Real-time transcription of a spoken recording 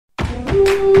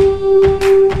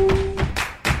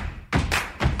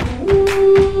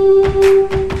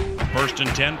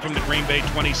and 10 from the Green Bay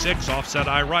 26. Offset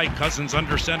eye right. Cousins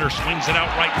under center. Swings it out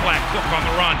right flat. Cook on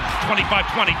the run.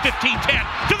 25-20,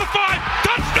 15-10 to the 5.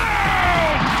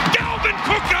 Touchdown! Dalvin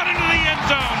Cook got into the end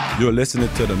zone. You're listening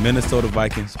to the Minnesota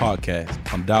Vikings podcast.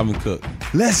 I'm Dalvin Cook.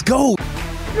 Let's go!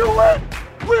 You win!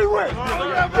 We win!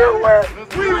 You win!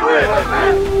 We win!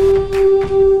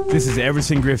 This is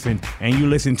Everson Griffin, and you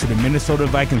listen to the Minnesota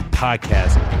Vikings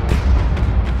podcast.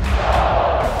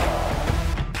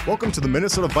 Welcome to the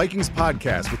Minnesota Vikings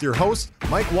podcast with your hosts,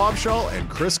 Mike Wobschall and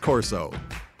Chris Corso.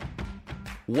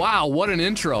 Wow, what an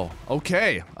intro.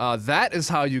 Okay, that is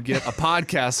how you get a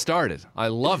podcast started. I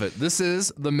love it. This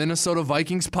is the Minnesota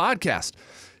Vikings podcast.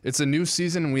 It's a new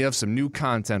season, and we have some new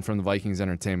content from the Vikings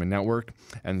Entertainment Network,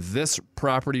 and this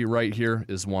property right here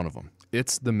is one of them.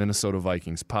 It's the Minnesota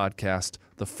Vikings podcast,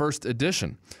 the first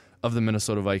edition of the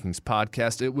Minnesota Vikings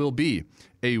podcast. It will be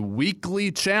a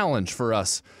weekly challenge for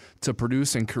us to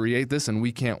produce and create this, and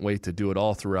we can't wait to do it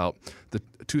all throughout the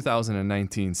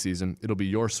 2019 season. It'll be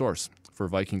your source for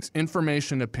Vikings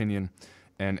information, opinion,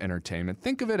 and entertainment.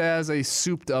 Think of it as a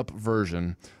souped-up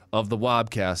version of the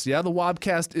Wobcast. Yeah, the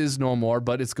Wobcast is no more,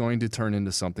 but it's going to turn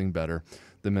into something better.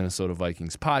 The Minnesota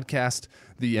Vikings podcast,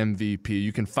 the MVP.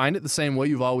 You can find it the same way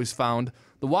you've always found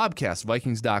the Wobcast,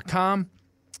 Vikings.com.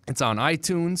 It's on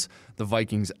iTunes, the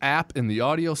Vikings app in the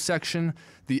audio section,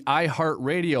 the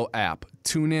iHeartRadio app,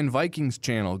 TuneIn Vikings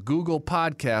channel, Google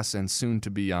Podcasts, and soon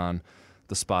to be on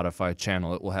the Spotify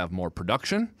channel. It will have more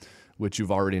production, which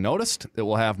you've already noticed. It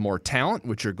will have more talent,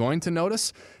 which you're going to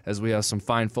notice, as we have some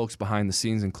fine folks behind the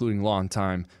scenes, including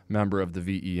longtime member of the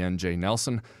VEN, Jay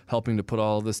Nelson, helping to put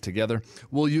all of this together.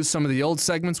 We'll use some of the old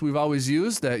segments we've always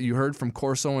used that you heard from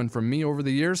Corso and from me over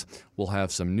the years. We'll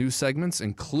have some new segments,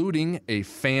 including a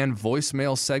fan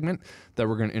voicemail segment that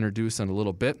we're going to introduce in a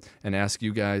little bit and ask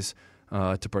you guys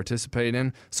to participate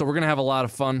in. So we're going to have a lot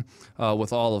of fun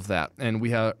with all of that. And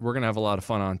we're going to have a lot of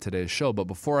fun on today's show. But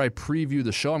before I preview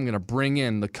the show, I'm going to bring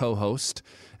in the co-host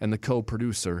and the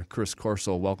co-producer, Chris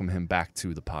Corso. Welcome him back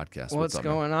to the podcast. What's up,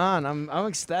 going man? on?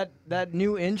 That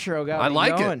new intro got I me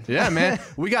like going. it. Yeah, man.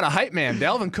 We got a hype man.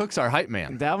 Dalvin Cook's our hype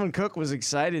man. Dalvin Cook was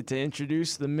excited to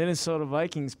introduce the Minnesota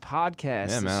Vikings podcast.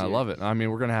 Yeah, man. I love it. I mean,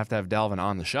 we're going to have Dalvin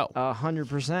on the show.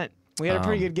 100%. We had a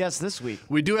pretty good guest this week.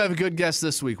 We do have a good guest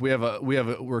this week.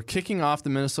 We're kicking off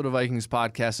the Minnesota Vikings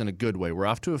podcast in a good way. We're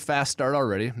off to a fast start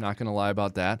already. I'm not going to lie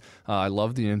about that. I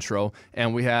love the intro.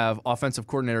 And we have offensive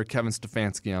coordinator Kevin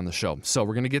Stefanski on the show. So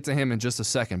we're going to get to him in just a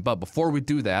second. But before we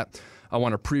do that, I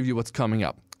want to preview what's coming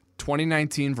up.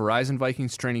 2019 Verizon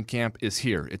Vikings training camp is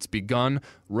here. It's begun.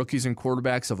 Rookies and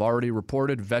quarterbacks have already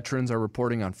reported. Veterans are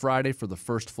reporting on Friday for the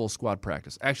first full squad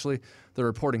practice. Actually, they're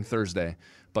reporting Thursday,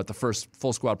 but the first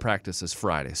full squad practice is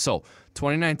Friday. So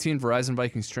 2019 Verizon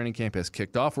Vikings training camp has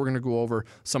kicked off. We're going to go over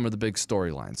some of the big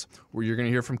storylines. Where you're going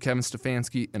to hear from Kevin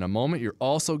Stefanski in a moment. You're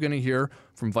also going to hear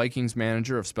from Vikings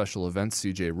manager of special events,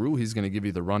 CJ Rue. He's going to give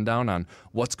you the rundown on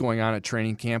what's going on at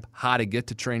training camp, how to get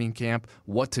to training camp,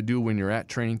 what to do when you're at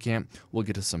training camp. We'll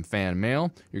get to some fan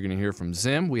mail. You're going to hear from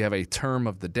Zim. We have a term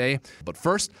of the day. But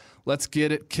first, let's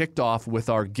get it kicked off with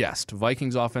our guest.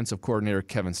 Vikings offensive coordinator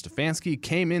Kevin Stefanski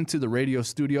came into the radio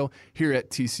studio here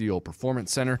at TCO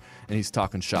Performance Center, and he's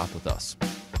talking shop with us.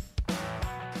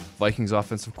 Vikings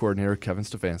offensive coordinator Kevin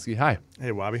Stefanski. Hi. Hey,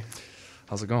 Wobby.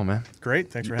 How's it going, man? Great.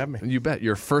 Thanks for having me. You bet.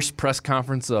 Your first press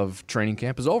conference of training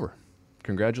camp is over.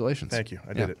 Congratulations. Thank you.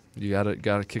 I did it. You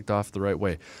got it kicked off the right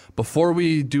way. Before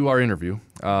we do our interview,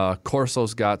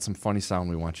 Corso's got some funny sound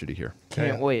we want you to hear.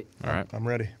 Can't wait. All right. I'm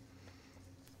ready.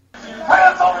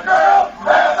 Hands on the ground!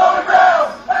 Hands on the ground!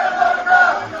 Hands on the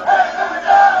ground! Hands on the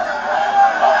ground!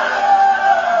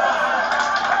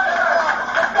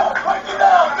 Let's go! Break it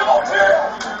down! Come on, cheer!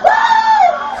 Woo!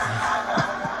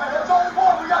 That's only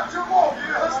one. We got two more.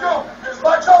 Let's go.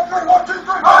 Let's go. 1, 2, 3.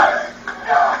 All right!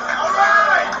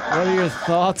 What are your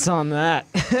thoughts on that?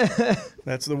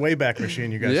 That's the Wayback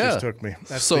Machine you guys Yeah. just took me.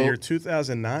 That's So- the year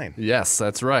 2009. Yes,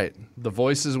 that's right. The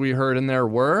voices we heard in there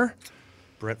were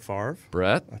Brett Favre,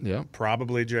 Brett, yeah,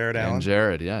 probably Jared Allen. and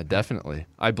Jared, yeah, definitely.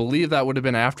 I believe that would have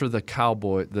been after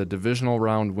the divisional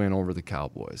round win over the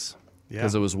Cowboys.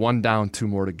 Because it was 1 down, 2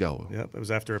 more to go. Yep, it was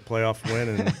after a playoff win,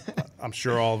 and I'm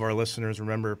sure all of our listeners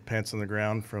remember Pants on the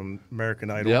Ground from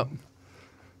American Idol. Yep.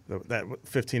 That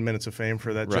 15 minutes of fame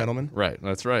for that Right, gentleman. Right,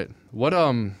 that's right. What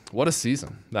a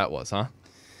season that was, huh?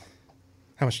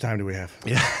 How much time do we have?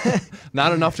 Yeah,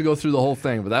 not enough to go through the whole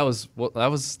thing, but that was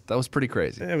pretty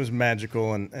crazy. It was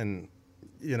magical, and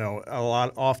you know,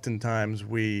 oftentimes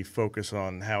we focus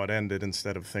on how it ended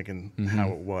instead of thinking how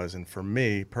it was. And for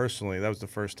me personally, that was the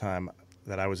first time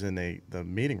that I was in the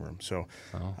meeting room. So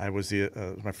I was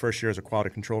my first year as a quality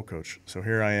control coach. So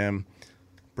here I am,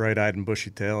 bright-eyed and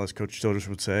bushy-tailed, as Coach Childress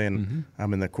would say, and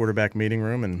I'm in the quarterback meeting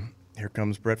room, and here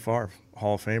comes Brett Favre,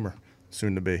 Hall of Famer,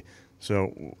 soon to be.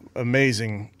 So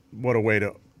amazing, what a way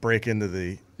to break into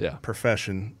the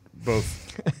profession,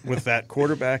 both with that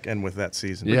quarterback and with that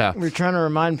season. Yeah. We're trying to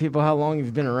remind people how long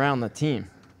you've been around the team,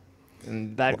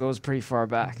 and that goes pretty far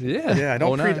back. Yeah. Yeah, I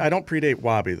don't predate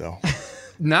Wabi, though.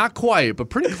 Not quite, but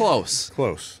pretty close.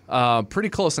 Close. Pretty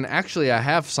close. And actually, I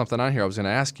have something on here I was going to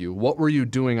ask you. What were you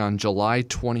doing on July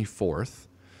 24th,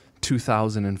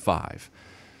 2005?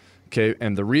 Okay,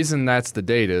 and the reason that's the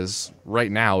date is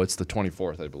right now it's the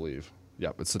 24th, I believe.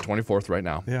 Yep, it's the 24th right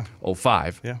now. Yeah.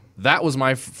 05. Yeah. That was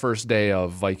my first day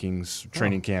of Vikings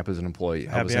training camp as an employee.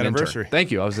 I was Happy an anniversary. intern.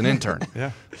 Thank you. I was an intern.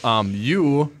 Yeah.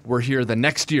 You were here the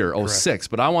next year, 06,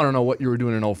 but I want to know what you were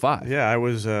doing in 05. Yeah, I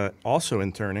was also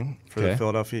interning for Okay. the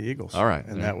Philadelphia Eagles. All right,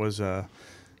 And yeah. that was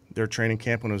their training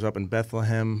camp when it was up in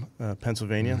Bethlehem,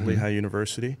 Pennsylvania, Lehigh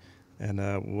University. And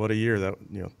what a year that,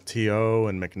 T.O.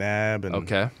 and McNabb. And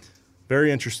Okay. very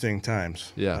interesting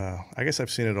times. Yeah. I guess I've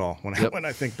seen it all when Yep. when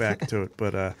I think back to it.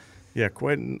 But, yeah,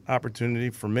 quite an opportunity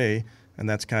for me. And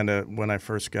that's kind of when I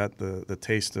first got the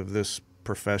taste of this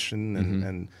profession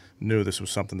and knew this was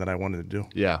something that I wanted to do.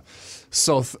 Yeah.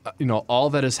 So, all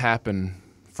that has happened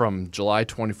from July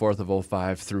 24th of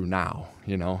 05 through now,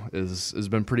 has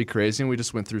been pretty crazy. And we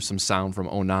just went through some sound from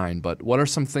 09. But what are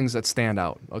some things that stand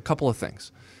out? A couple of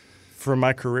things. For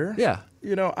my career? Yeah.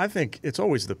 I think it's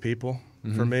always the people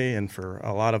for me and for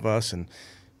a lot of us. And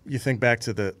you think back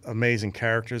to the amazing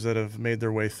characters that have made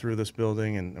their way through this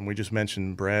building. And we just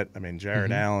mentioned Brett. I mean,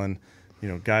 Jared Allen,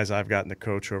 guys I've gotten to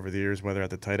coach over the years, whether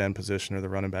at the tight end position or the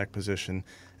running back position.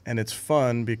 And it's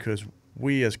fun because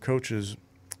we as coaches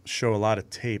show a lot of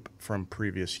tape from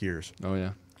previous years. Oh,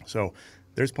 yeah. So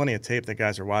there's plenty of tape that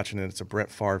guys are watching, and it's a Brett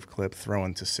Favre clip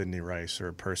throwing to Sidney Rice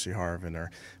or Percy Harvin.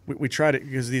 Or we try to,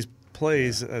 because these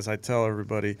plays, as I tell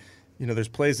everybody, there's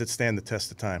plays that stand the test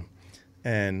of time,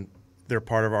 and they're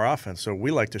part of our offense. So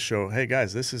we like to show, hey,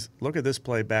 guys, look at this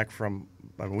play back from,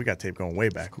 we got tape going way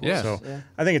back. Yeah. So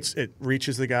I think it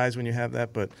reaches the guys when you have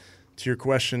that. But to your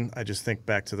question, I just think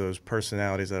back to those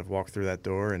personalities that have walked through that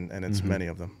door, and it's many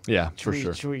of them. Yeah, for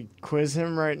sure. Should we quiz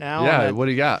him right now? Yeah, what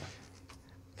do you got?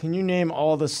 Can you name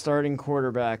all the starting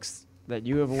quarterbacks that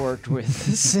you have worked with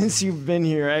since you've been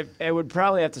here? I would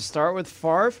probably have to start with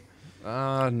Favre.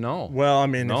 No. Well, I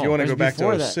mean, if you want to It go was back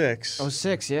before to that. 06,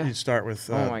 06, yeah. you'd start with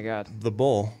Oh, my God. the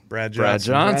Bull, Brad Brad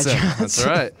Johnson. Johnson. That's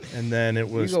right. And then it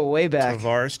was You go way back.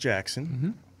 Tavares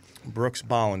Jackson. Brooks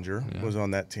Bollinger was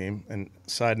on that team. And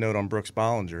side note on Brooks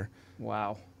Bollinger,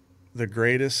 Wow. the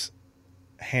greatest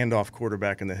handoff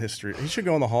quarterback in the history. He should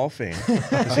go in the Hall of Fame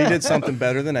because he did something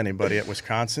better than anybody at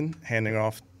Wisconsin, handing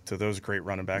off to those great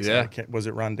running backs. Yeah. Was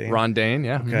it Ron Dane? Ron Dane,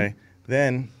 yeah. Okay.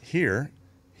 Then here,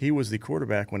 he was the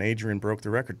quarterback when Adrian broke the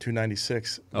record,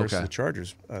 296 versus Okay. the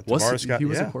Chargers. He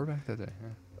was a quarterback that day.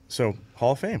 So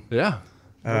Hall of Fame. Yeah.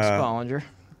 Brooks Bollinger.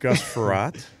 Gus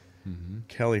Frerotte,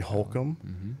 Kelly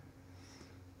Holcomb.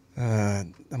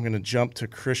 I'm going to jump to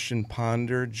Christian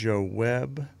Ponder, Joe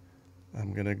Webb.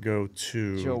 I'm going to go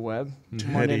to Joe Webb.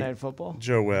 Teddy- Monday Night Football.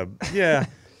 Joe Webb. Yeah.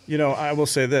 I will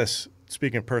say this.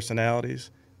 Speaking of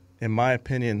personalities, in my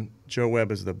opinion, Joe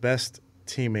Webb is the best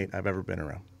teammate I've ever been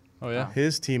around. Oh, yeah.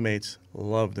 His teammates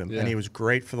loved him, Yeah. and he was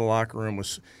great for the locker room.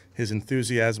 His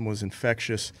enthusiasm was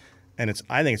infectious, and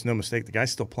I think it's no mistake the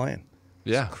guy's still playing.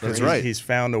 Yeah, that's He's- right. He's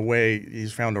found a way.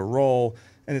 He's found a role,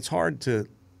 and it's hard to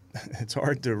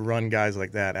run guys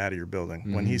like that out of your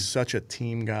building when he's such a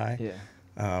team guy. Yeah.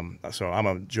 So I'm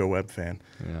a Joe Webb fan.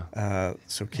 Yeah.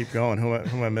 So keep going. Who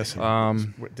am I missing?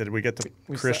 Did we get to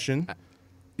Christian?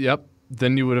 Yep.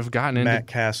 Then you would have gotten into Matt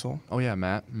Castle. Oh yeah,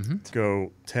 Matt. Mm-hmm.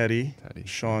 Go Teddy,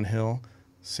 Sean Hill,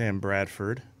 Sam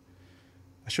Bradford.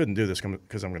 I shouldn't do this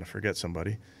because I'm going to forget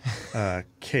somebody.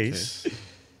 Case,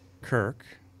 Kirk.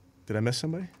 Did I miss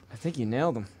somebody? I think you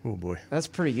nailed him. Oh boy, That's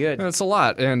pretty good. That's a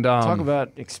lot. And Talk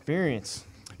about experience.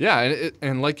 yeah,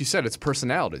 and like you said, it's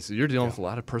personalities. You're dealing with a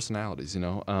lot of personalities,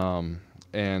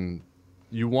 and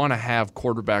you want to have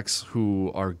quarterbacks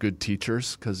who are good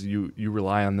teachers because you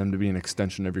rely on them to be an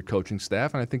extension of your coaching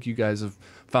staff. And I think you guys have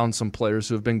found some players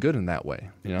who have been good in that way.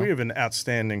 we have an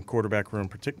outstanding quarterback room,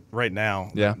 right now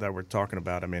Yeah. that we're talking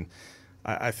about. I mean,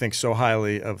 I think so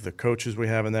highly of the coaches we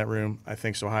have in that room. I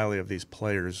think so highly of these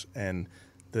players, and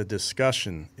the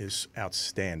discussion is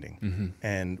outstanding.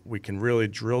 And we can really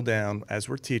drill down as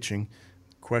we're teaching.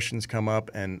 Questions come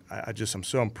up, and I'm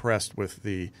so impressed with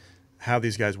how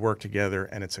these guys work together,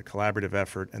 and it's a collaborative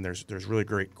effort, and there's really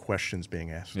great questions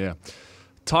being asked. Yeah.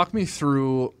 Talk me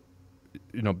through,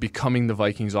 becoming the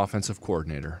Vikings offensive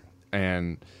coordinator.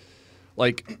 And,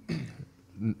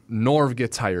 Norv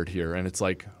gets hired here, and it's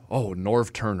like, oh,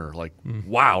 Norv Turner, like,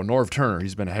 wow, Norv Turner,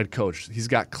 he's been a head coach. He's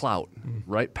got clout,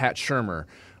 right? Pat Shurmur,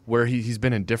 where he's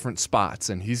been in different spots,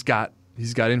 and he's got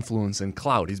influence and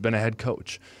clout. He's been a head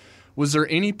coach. Was there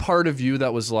any part of you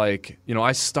that was like,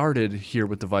 I started here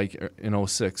with the Vikings in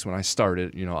 06 when I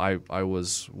started, I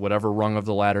was whatever rung of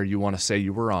the ladder you want to say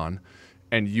you were on,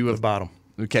 and you have The bottom.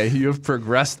 Okay, you have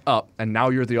progressed up, and now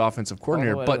you're the offensive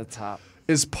coordinator. All the way But to the top.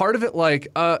 is part of it like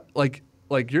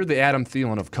you're the Adam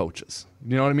Thielen of coaches?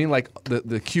 You know what I mean? Like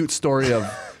the cute story of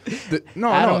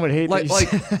Adam would hate like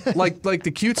that you like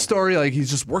the cute story. Like he's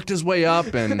just worked his way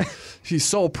up, and he's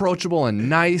so approachable and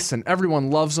nice, and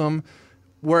everyone loves him.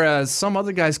 Whereas some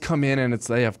other guys come in and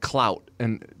they have clout.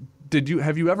 And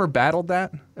have you ever battled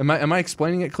that? Am I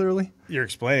explaining it clearly? You're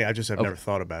explaining. I just have never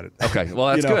thought about it. Okay, well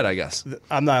that's good, I guess.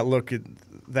 I'm not looking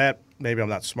that. Maybe I'm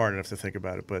not smart enough to think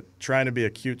about it, but trying to be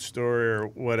a cute story or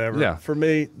whatever. Yeah. For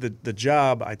me, the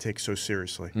job I take so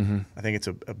seriously. Mm-hmm. I think it's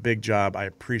a big job. I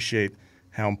appreciate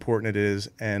how important it is,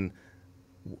 and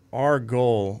our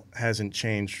goal hasn't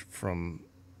changed from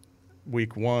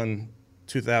week 1,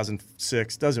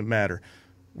 2006. Doesn't matter.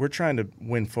 We're trying to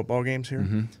win football games here.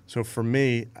 Mm-hmm. So for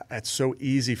me, it's so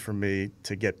easy for me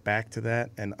to get back to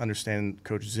that and understand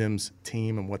Coach Zim's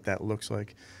team and what that looks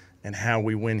like and how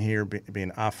we win here,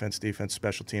 being offense, defense,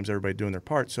 special teams, everybody doing their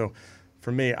part. So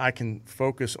for me, I can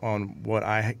focus on what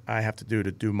I have to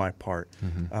do my part,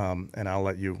 and I'll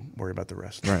let you worry about the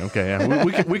rest. Right. Okay.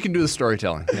 Yeah. we can do the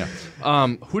storytelling. Yeah.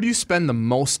 Who do you spend the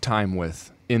most time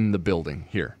with in the building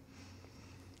here?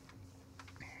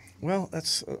 Well,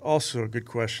 that's also a good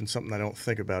question, something I don't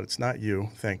think about. It's not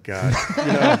you, thank God.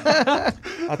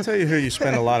 I'll tell you who you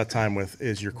spend a lot of time with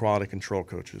is your quality control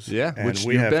coaches. Yeah, and which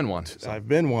you've been one. So. I've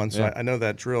been one, so Yeah. I know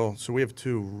that drill. So we have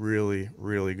two really,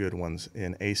 really good ones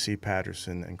in A.C.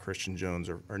 Patterson and Christian Jones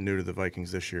are new to the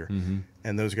Vikings this year.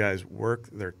 And those guys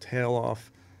work their tail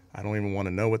off. I don't even want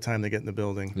to know what time they get in the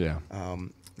building. Yeah.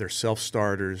 They're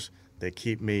self-starters. They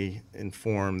keep me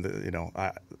informed.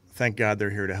 Thank God they're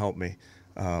here to help me.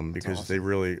 Because they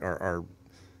really are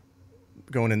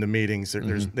going into meetings.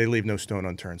 They leave no stone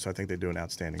unturned, so I think they do an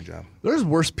outstanding job. There's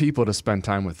worse people to spend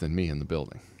time with than me in the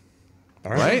building.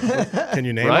 All right. Can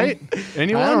you name them?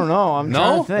 Anyone? I don't know. I'm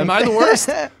trying No? to think. Am I the worst?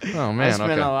 Oh, man. I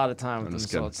spend okay. a lot of time with them,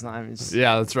 just so kidding. it's not. It's,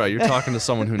 Yeah, that's right. You're talking to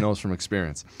someone who knows from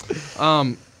experience.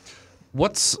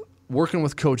 What's working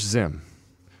with Coach Zim?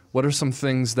 What are some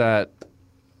things that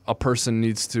a person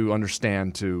needs to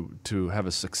understand to have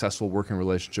a successful working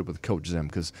relationship with Coach Zim?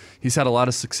 Because he's had a lot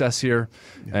of success here,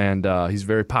 and he's a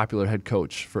very popular head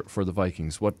coach for the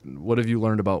Vikings. What have you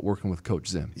learned about working with Coach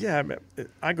Zim? Yeah,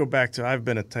 I go back to I've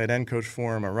been a tight end coach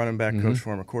for him, a running back coach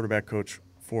for him, a quarterback coach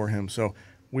for him. So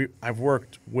I've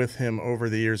worked with him over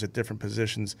the years at different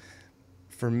positions.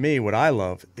 For me, what I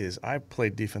love is I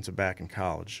played defensive back in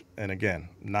college, and again,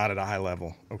 not at a high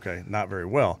level. Okay, not very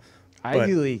well.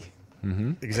 Ivy League.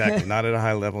 Exactly. Not at a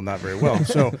high level, not very well.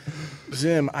 So,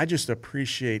 Zim, I just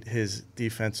appreciate his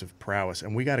defensive prowess,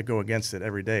 and we got to go against it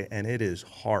every day, and it is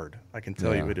hard. I can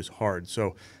tell you it is hard.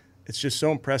 So, it's just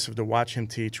so impressive to watch him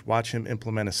teach, watch him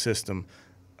implement a system,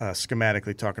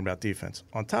 schematically talking about defense.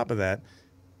 On top of that,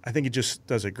 I think he just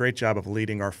does a great job of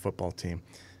leading our football team.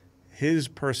 His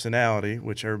personality,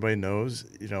 which everybody knows,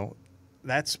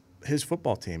 that's his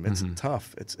football team. It's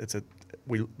tough.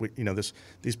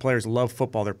 These players love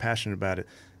football. They're passionate about it,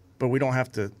 but we don't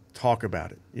have to talk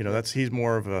about it. He's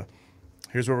more of a,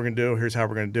 here's what we're going to do, here's how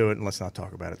we're going to do it, and let's not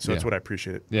talk about it. So that's what I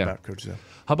appreciate about Coach Zim.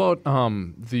 How about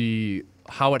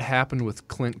how it happened with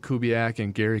Clint Kubiak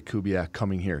and Gary Kubiak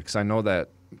coming here? Because I know that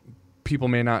people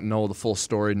may not know the full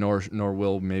story, nor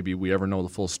will maybe we ever know the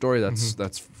full story.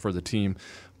 That's for the team,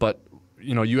 but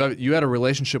you had a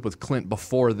relationship with Clint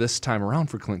before this time around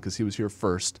for Clint because he was here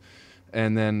first.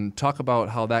 And then talk about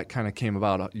how that kind of came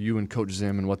about, you and Coach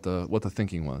Zim, and what the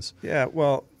thinking was. Yeah,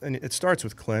 well, and it starts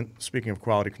with Clint, speaking of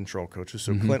quality control coaches.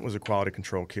 So Clint was a quality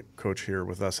control coach here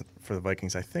with us for the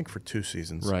Vikings, I think, for 2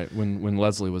 seasons. Right, when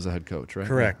Leslie was the head coach, right?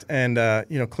 Correct. Yeah.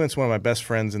 And, Clint's one of my best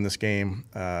friends in this game.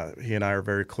 He and I are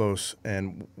very close.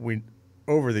 And we,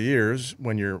 over the years,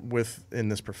 when you're in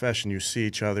this profession, you see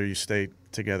each other, you stay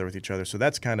together with each other. So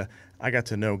that's kind of, I got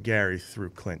to know Gary through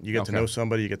Clint. You get to know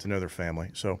somebody, you get to know their family.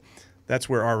 So that's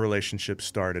where our relationship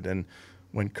started. And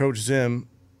when Coach Zim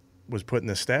was putting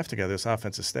this staff together, this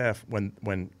offensive staff,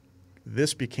 when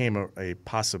this became a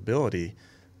possibility,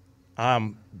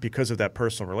 because of that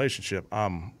personal relationship,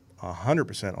 I'm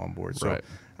 100% on board. So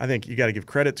I think you got to give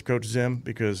credit to Coach Zim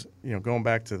because, going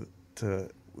back to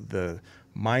the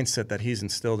mindset that he's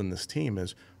instilled in this team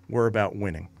is we're about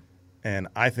winning. And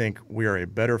I think we are a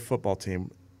better football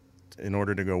team in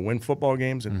order to go win football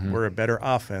games, and we're a better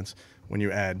offense when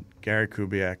you add Gary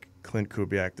Kubiak, Clint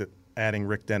Kubiak, adding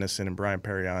Rick Dennison and Brian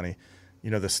Periani.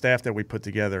 The staff that we put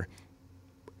together,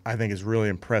 I think, is really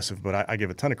impressive. But I give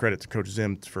a ton of credit to Coach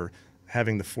Zim for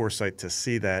having the foresight to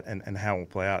see that and how it will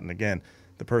play out. And again,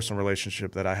 the personal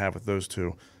relationship that I have with those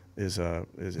two is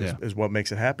what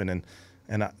makes it happen.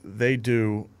 And they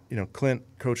do. Clint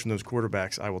coaching those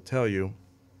quarterbacks, I will tell you,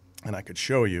 and I could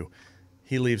show you,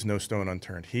 he leaves no stone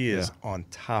unturned. He is on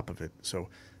top of it. So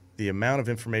the amount of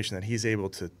information that he's able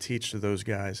to teach to those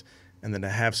guys, and then to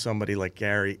have somebody like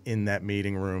Gary in that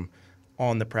meeting room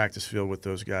on the practice field with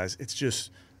those guys, it's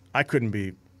just, I couldn't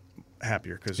be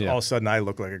happier, because all of a sudden I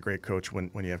look like a great coach when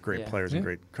you have great players and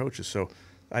great coaches. So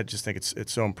I just think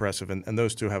it's so impressive. And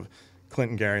those two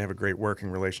Clint and Gary have a great working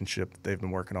relationship that they've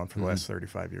been working on for the last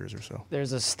 35 years or so.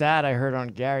 There's a stat I heard on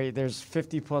Gary. There's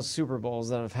 50-plus Super Bowls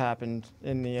that have happened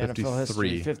in the NFL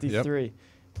history. 53. Yep.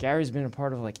 Gary's been a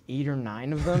part of like 8 or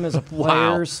 9 of them as a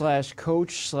player /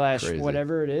 coach /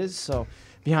 whatever it is. So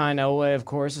behind Elway, of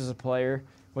course, as a player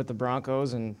with the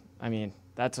Broncos. And, I mean,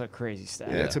 that's a crazy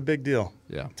stat. Yeah, it's a big deal.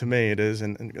 Yeah. To me, it is.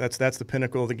 And that's the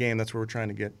pinnacle of the game. That's where we're trying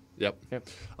to get. Yep.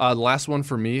 The last one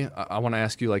for me, I want to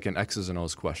ask you like an X's and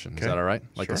O's question. Is that all right?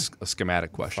 Like sure. a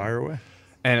schematic question. Fire away.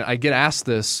 And I get asked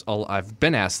this, I've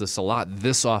been asked this a lot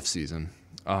this offseason,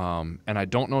 and I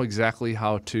don't know exactly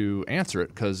how to answer it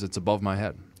because it's above my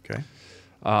head. Okay.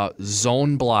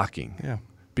 Zone blocking. Yeah.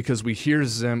 Because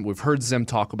we've heard Zim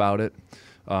talk about it,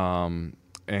 and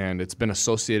it's been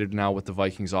associated now with the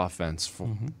Vikings offense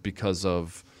because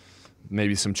of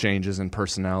maybe some changes in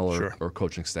personnel or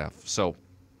coaching staff. So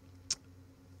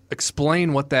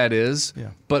explain what that is,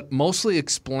 but mostly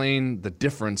explain the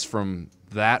difference from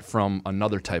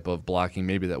another type of blocking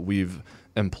maybe that we've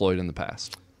employed in the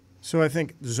past. So I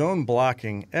think zone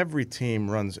blocking, every team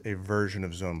runs a version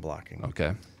of zone blocking.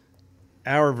 Okay.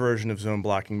 Our version of zone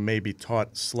blocking may be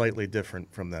taught slightly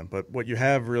different from them, but what you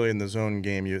have really in the zone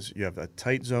game is you have a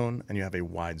tight zone and you have a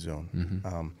wide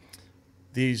zone.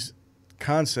 These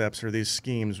concepts or these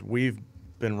schemes we've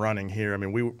been running here, I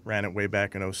mean, we ran it way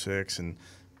back in 06, and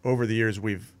over the years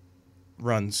we've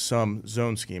run some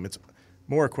zone scheme. It's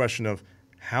more a question of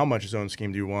how much zone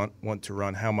scheme do you want to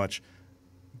run, how much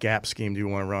gap scheme do you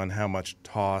want to run, how much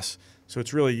toss. So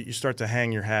it's really, you start to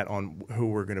hang your hat on who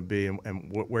we're going to be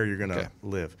and where you're going to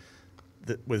live.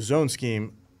 With zone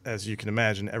scheme, as you can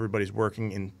imagine, everybody's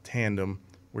working in tandem.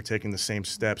 We're taking the same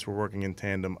steps. We're working in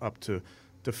tandem up to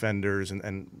defenders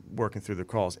and working through the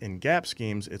calls. In gap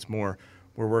schemes, it's more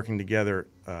we're working together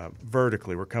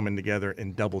vertically. We're coming together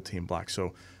in double team blocks.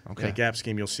 So in a gap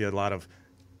scheme, you'll see a lot of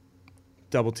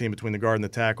double team between the guard and the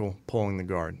tackle, pulling the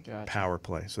guard, power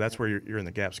play. So that's where you're in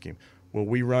the gap scheme. Will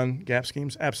we run gap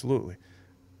schemes? Absolutely.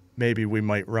 Maybe we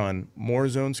might run more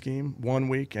zone scheme one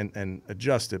week and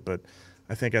adjust it, but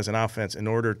I think as an offense, in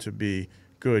order to be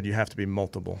good, you have to be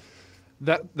multiple.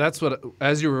 That's what,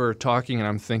 as you were talking and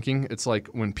I'm thinking, it's like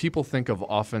when people think of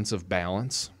offensive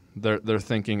balance, they're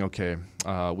thinking, okay,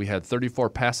 we had 34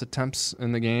 pass attempts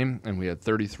in the game and we had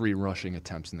 33 rushing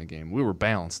attempts in the game. We were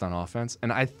balanced on offense,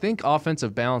 and I think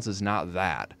offensive balance is not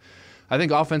that. I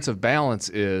think offensive balance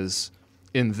is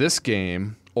in this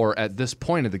game or at this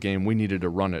point of the game, we needed to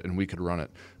run it and we could run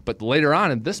it. But later on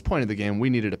at this point of the game, we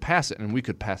needed to pass it and we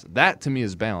could pass it. That to me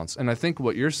is balance. And I think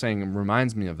what you're saying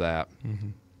reminds me of that.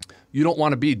 You don't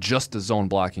want to be just a zone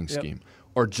blocking scheme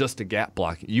or just a gap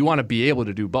blocking. You want to be able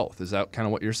to do both. Is that kind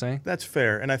of what you're saying? That's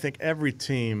fair. And I think every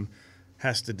team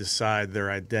has to decide their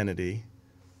identity,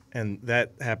 and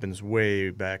that happens way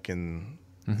back in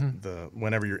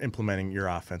whenever you're implementing your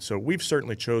offense. So we've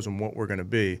certainly chosen what we're going to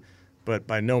be, but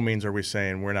by no means are we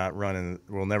saying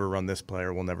we'll never run this play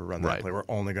or we'll never run that play. We're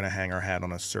only going to hang our hat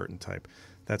on a certain type.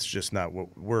 That's just not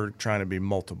what we're trying to be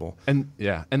multiple. And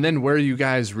then where you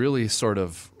guys really sort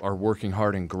of are working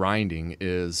hard and grinding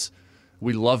is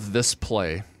we love this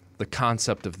play, the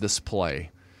concept of this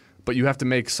play, but you have to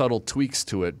make subtle tweaks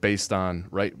to it based on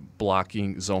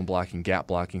blocking, zone blocking, gap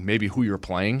blocking, maybe who you're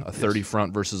playing, a 30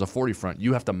 front versus a 40 front.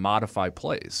 You have to modify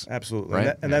plays. Absolutely.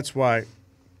 Right? And that's why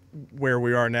where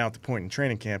we are now at the point in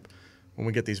training camp, when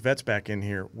we get these vets back in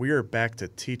here, we are back to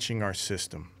teaching our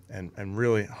system and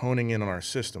really honing in on our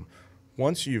system.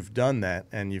 Once you've done that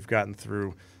and you've gotten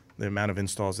through the amount of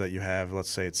installs that you have, let's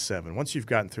say it's 7. Once you've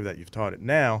gotten through that, you've taught it.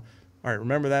 Now, all right,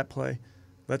 remember that play?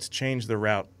 Let's change the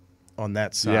route on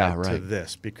that side to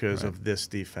this because of this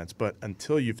defense. But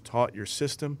until you've taught your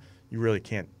system, you really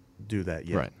can't do that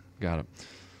yet. Right, got it.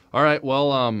 All right,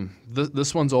 well,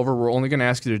 this one's over. We're only going to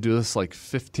ask you to do this like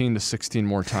 15 to 16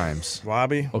 more times.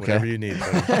 Wobby, okay. Whatever you need.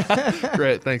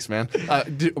 Great, thanks, man.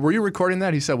 Were you recording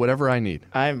that? He said whatever I need.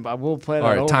 I will play that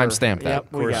over. All right, over. timestamp that. Yep,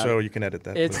 Of course, so you can edit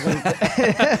that. It's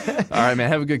All right, man.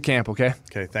 Have a good camp, okay?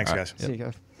 Okay, thanks, guys. See you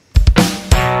guys.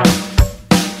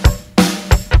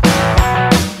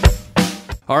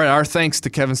 All right, our thanks to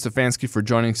Kevin Stefanski for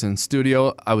joining us in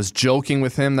studio. I was joking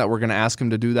with him that we're going to ask him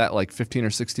to do that like 15 or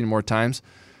 16 more times.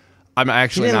 I'm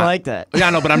actually he didn't not like that. Yeah,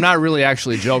 no, but I'm not really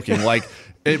actually joking. Like,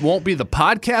 it won't be the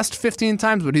podcast 15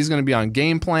 times, but he's going to be on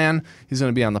Game Plan. He's going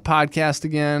to be on the podcast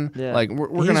again. Yeah. Like,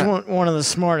 we're He's gonna. one of the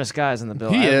smartest guys in the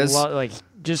building. He is. Like,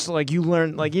 just like you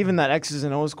learn, like even that X's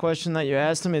and O's question that you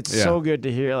asked him, it's so good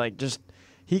to hear. Like, just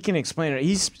he can explain it.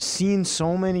 He's seen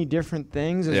so many different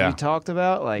things as we talked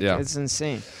about. Like, it's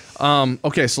insane.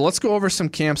 Okay, so let's go over some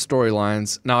camp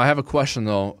storylines. Now, I have a question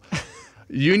though.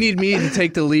 You need me to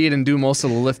take the lead and do most of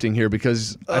the lifting here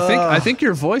because I think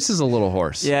your voice is a little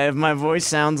hoarse. Yeah, if my voice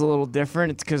sounds a little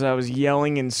different, it's because I was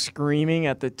yelling and screaming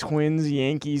at the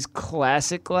Twins-Yankees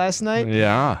Classic last night.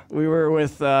 Yeah. We were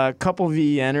with a couple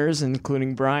VNers,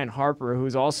 including Brian Harper,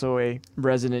 who's also a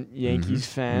resident Yankees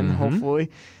fan, hopefully.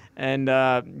 And,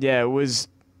 it was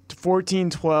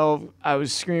 14-12. I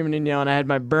was screaming and yelling. I had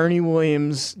my Bernie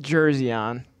Williams jersey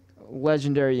on,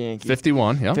 legendary Yankee.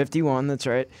 51, yeah. 51, that's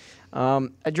right. I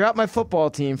dropped my football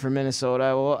team for Minnesota.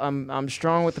 I'm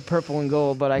strong with the purple and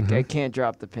gold, but I can't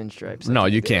drop the pinstripes. No,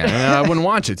 you can't. I wouldn't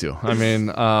want you to. I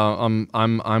mean,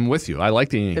 I'm with you. I like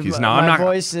the Yankees. My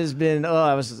voice has been.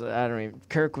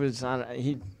 Kirk was on.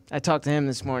 I talked to him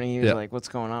this morning. He was like, "What's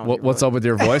going on? What's up with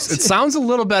your voice?" It sounds a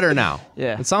little better now.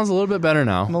 Yeah, it sounds a little bit better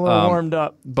now. I'm a little warmed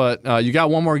up. But you got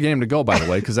one more game to go, by the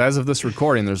way, because as of this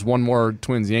recording, there's one more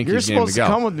Twins-Yankees game to go. You're supposed to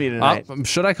come with me tonight.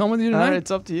 Should I come with you tonight?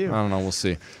 It's up to you. I don't know. We'll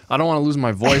see. I don't want to lose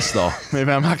my voice though. Maybe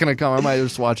I'm not going to come. I might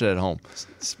just watch it at home.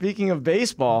 Speaking of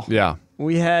baseball,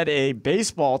 we had a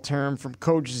baseball term from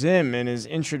Coach Zim in his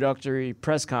introductory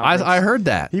press conference. I heard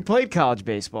that. He played college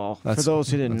baseball. For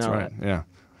those who didn't know right. it. Yeah.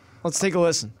 Let's take a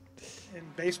listen.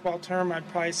 Baseball term, I'd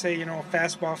probably say,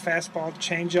 fastball,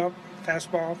 changeup,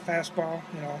 fastball,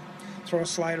 throw a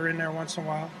slider in there once in a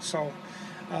while. So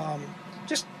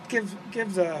just give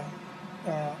the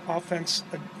offense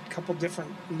a couple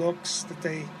different looks that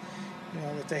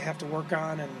they have to work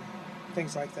on and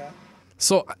things like that.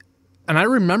 So, and I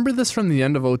remember this from the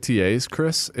end of OTAs,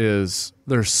 Chris, is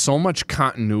there's so much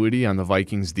continuity on the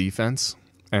Vikings defense,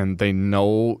 and they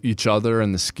know each other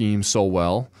and the scheme so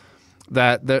well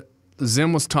that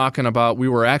Zim was talking about we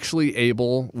were actually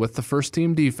able, with the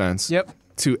first-team defense,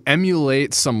 to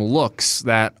emulate some looks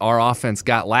that our offense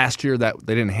got last year that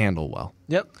they didn't handle well.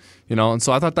 Yep. And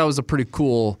so I thought that was a pretty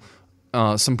cool,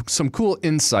 some cool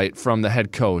insight from the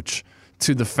head coach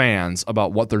to the fans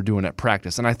about what they're doing at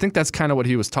practice. And I think that's kind of what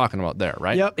he was talking about there,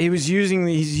 right? Yep. He's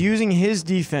using his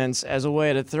defense as a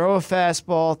way to throw a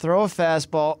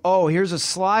fastball. Oh, here's a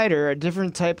slider, a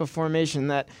different type of formation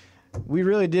that we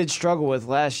really did struggle with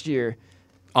last year.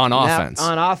 On offense.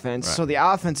 Right. So the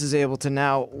offense is able to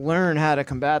now learn how to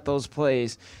combat those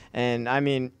plays. And, I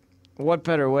mean, what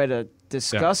better way to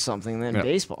discuss something than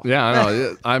baseball? Yeah, I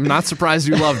know. I'm not surprised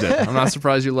you loved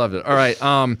it. All right.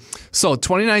 So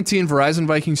 2019 Verizon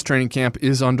Vikings training camp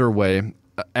is underway.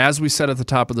 As we said at the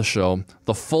top of the show,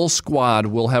 the full squad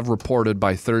will have reported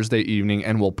by Thursday evening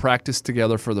and will practice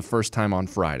together for the first time on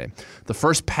Friday. The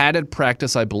first padded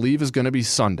practice, I believe, is going to be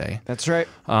Sunday. That's right.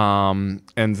 And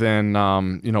then,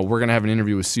 we're going to have an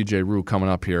interview with CJ Rue coming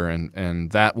up here,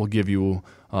 and that will give you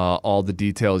all the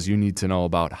details you need to know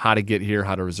about how to get here,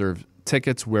 how to reserve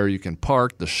tickets, where you can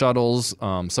park, the shuttles,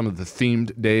 some of the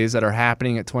themed days that are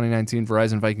happening at 2019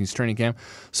 Verizon Vikings training camp.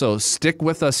 So stick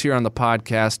with us here on the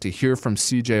podcast to hear from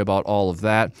CJ about all of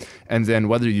that. And then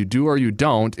whether you do or you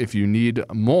don't, if you need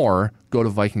more, go to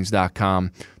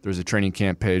Vikings.com. There's a training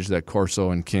camp page that Corso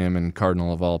and Kim and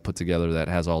Cardinal have all put together that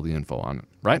has all the info on it,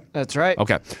 right? That's right.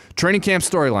 Okay. Training camp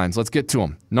storylines. Let's get to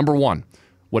them. Number one,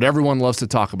 what everyone loves to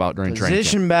talk about during training camp.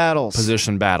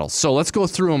 Position battles. So let's go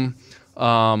through them.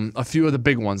 A few of the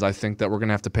big ones I think that we're going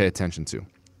to have to pay attention to.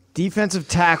 Defensive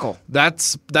tackle.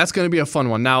 That's going to be a fun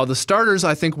one. Now, the starters,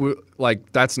 I think,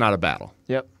 that's not a battle.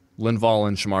 Yep. Linval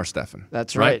and Shamar Stephen.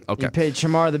 That's right. Okay. You paid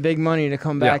Shamar the big money to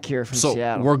come back here from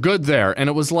Seattle. So we're good there. And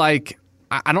it was like,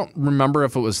 I don't remember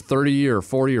if it was 30 or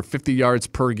 40 or 50 yards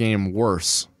per game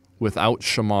worse without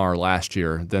Shamar last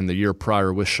year than the year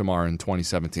prior with Shamar in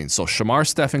 2017. So Shamar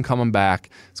Stephen coming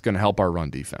back is going to help our run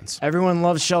defense. Everyone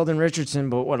loves Sheldon Richardson,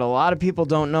 but what a lot of people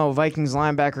don't know, Vikings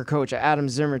linebacker coach Adam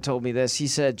Zimmer told me this. He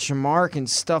said Shamar can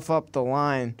stuff up the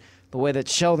line the way that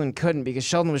Sheldon couldn't because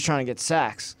Sheldon was trying to get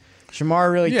sacks.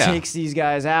 Shamar really takes these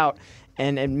guys out,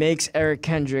 and it makes Eric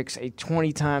Kendricks a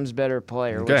 20 times better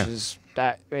player, which is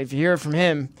that if you hear it from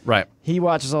him, right, he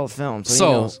watches all the films. So So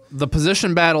he knows. the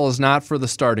position battle is not for the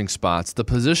starting spots. The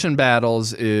position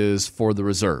battles is for the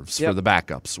reserves, for the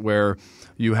backups, where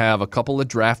you have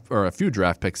a few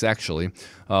draft picks actually.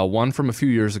 One from a few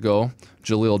years ago,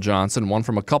 Jaleel Johnson. One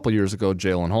from a couple years ago,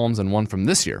 Jalen Holmes, and one from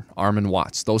this year, Armin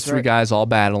Watts. Those three guys all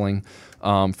battling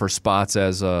for spots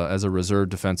as a reserve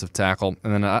defensive tackle.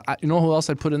 And then you know who else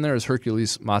I'd put in there is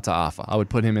Hercules Mataafa. I would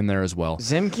put him in there as well.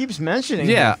 Zim keeps mentioning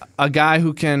him. him. A guy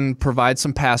who can provide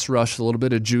some pass rush, a little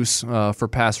bit of juice for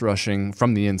pass rushing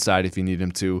from the inside if you need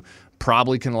him to.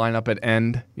 Probably can line up at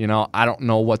end. You know, I don't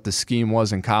know what the scheme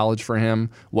was in college for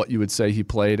him, what you would say he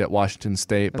played at Washington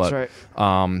State. That's but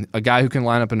right. A guy who can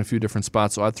line up in a few different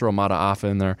spots, so I'd throw Mataafa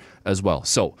in there as well.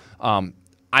 So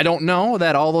I don't know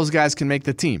that all those guys can make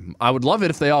the team. I would love it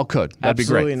if they all could. That'd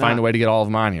Absolutely be great. not. Find a way to get all of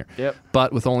them on here. Yep.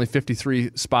 But with only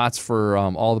 53 spots for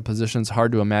all the positions,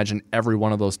 hard to imagine every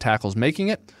one of those tackles making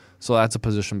it. So that's a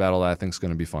position battle that I think is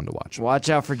going to be fun to watch. Watch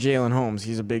out for Jalen Holmes.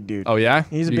 He's a big dude. Oh, yeah?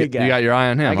 He's a big guy. You got your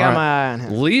eye on him. I got my eye on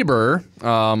him. Lieber,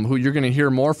 who you're going to hear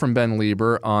more from Ben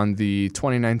Lieber on the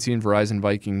 2019 Verizon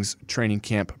Vikings training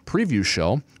camp preview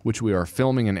show, which we are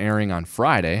filming and airing on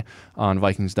Friday on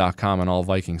Vikings.com and all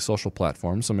Vikings social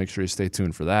platforms. So make sure you stay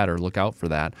tuned for that or look out for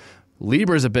that.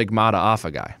 Lieber's a big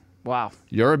Mataafa guy. Wow.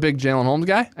 You're a big Jalen Holmes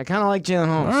guy? I kind of like Jalen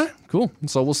Holmes. All right, cool.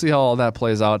 So we'll see how all that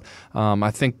plays out.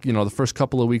 I think the first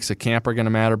couple of weeks of camp are going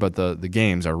to matter, but the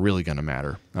games are really going to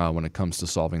matter when it comes to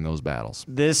solving those battles.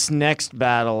 This next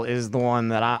battle is the one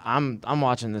that I'm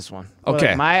watching this one. Okay.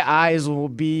 But my eyes will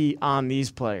be on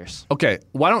these players. Okay,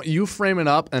 why don't you frame it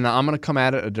up, and I'm going to come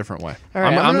at it a different way. All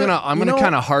right, I'm gonna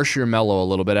kind of harsh your mellow a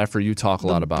little bit after you talk a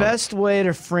lot about it. The best way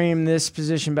to frame this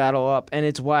position battle up, and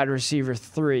it's wide receiver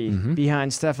 3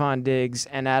 behind Stephon Diggs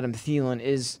and Adam Thielen,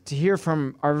 is to hear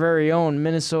from our very own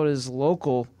Minnesota's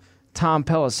local Tom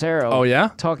Pelissero. Oh, yeah?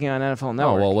 Talking on NFL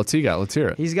Network. Oh, well, what's he got? Let's hear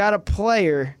it. He's got a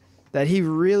player that he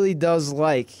really does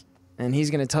like, and he's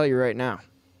going to tell you right now.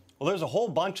 Well, there's a whole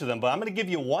bunch of them, but I'm going to give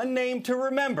you one name to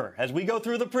remember as we go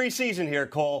through the preseason here,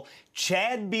 Cole.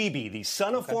 Chad Beebe, the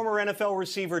son of former NFL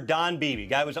receiver Don Beebe.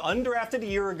 Guy was undrafted a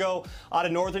year ago out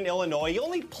of Northern Illinois. He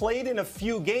only played in a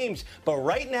few games, but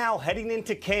right now, heading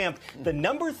into camp, the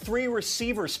number 3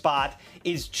 receiver spot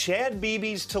is Chad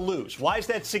Beebe's to lose. Why is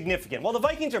that significant? Well, the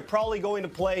Vikings are probably going to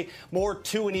play more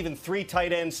 2 and even 3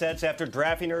 tight end sets after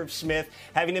drafting Irv Smith,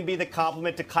 having him be the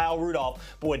complement to Kyle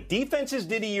Rudolph. But what defenses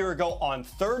did a year ago on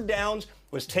third downs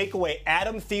was take away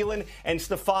Adam Thielen and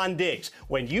Stephon Diggs.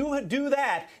 When you do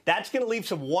that, that's going to leave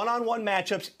some one-on-one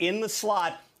matchups in the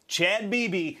slot. Chad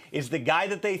Beebe is the guy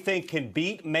that they think can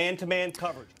beat man-to-man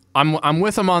coverage. I'm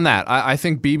with him on that. I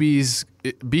think Beebe is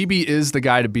the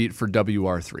guy to beat for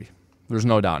WR3. There's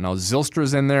no doubt. Now,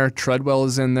 Zylstra's in there. Treadwell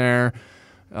is in there.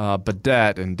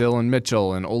 Badette and Dylan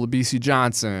Mitchell and Olabisi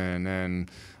Johnson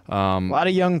and a lot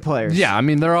of young players. Yeah, I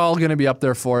mean, they're all going to be up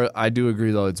there for it. I do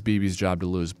agree, though, it's Beebe's job to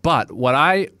lose. But what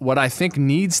I think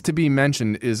needs to be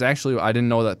mentioned is actually, I didn't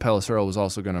know that Pelissero was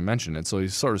also going to mention it, so he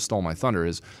sort of stole my thunder,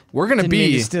 is we're going to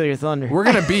be steal your thunder. We're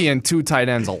going to be in 2 tight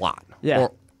ends a lot. Yeah.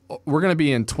 Or we're going to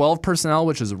be in 12 personnel,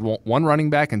 which is 1 running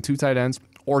back and 2 tight ends,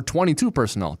 or 22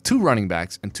 personnel, 2 running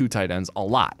backs and 2 tight ends a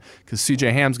lot, because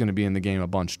C.J. Ham's going to be in the game a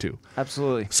bunch, too.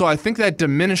 Absolutely. So I think that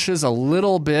diminishes a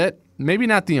little bit. Maybe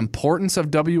not the importance of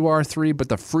WR3, but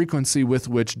the frequency with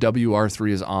which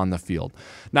WR3 is on the field.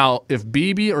 Now, if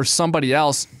Beebe or somebody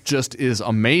else just is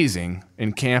amazing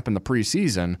in camp in the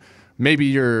preseason, maybe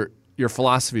your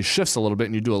philosophy shifts a little bit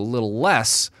and you do a little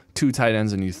less 2 tight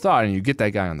ends than you thought, and you get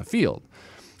that guy on the field.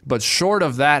 But short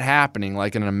of that happening,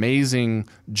 like an amazing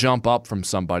jump up from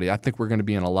somebody, I think we're going to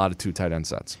be in a lot of 2 tight end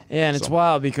sets. Yeah, and it's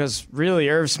wild because really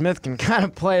Irv Smith can kind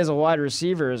of play as a wide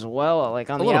receiver as well,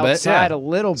 like on the outside a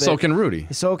little bit. So can Rudy.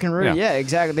 Yeah,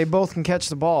 exactly. They both can catch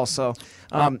the ball. So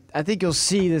I think you'll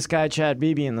see this guy Chad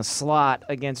Beebe in the slot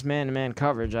against man-to-man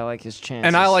coverage. I like his chances.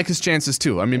 And I like his chances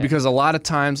too. I mean, because a lot of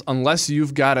times, unless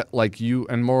you've got it, like you,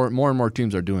 and more and more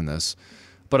teams are doing this,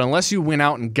 but unless you went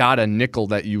out and got a nickel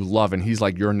that you love and he's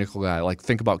like your nickel guy, like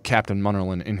think about Captain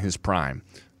Munnerlyn in his prime.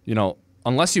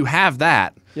 Unless you have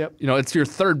that, it's your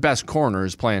third best corner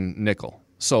is playing nickel.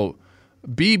 So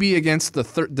Beebe against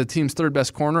the team's third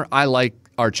best corner, I like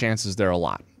our chances there a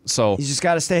lot. So he's just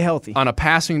got to stay healthy. On a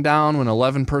passing down when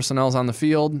 11 personnel's on the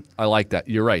field, I like that.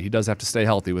 You're right. He does have to stay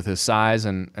healthy with his size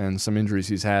and some injuries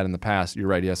he's had in the past. You're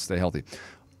right. He has to stay healthy.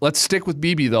 Let's stick with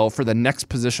Beebe, though, for the next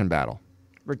position battle.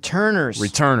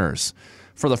 Returners.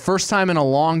 For the first time in a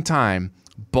long time,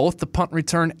 both the punt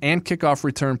return and kickoff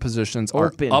return positions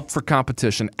are up for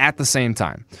competition at the same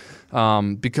time.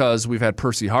 Because we've had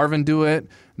Percy Harvin do it.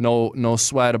 No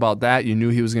sweat about that. You knew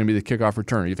he was going to be the kickoff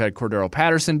returner. You've had Cordero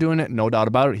Patterson doing it. No doubt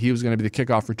about it. He was going to be the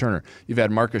kickoff returner. You've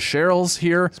had Marcus Sherrills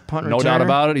here. No doubt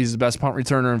about it. He's the best punt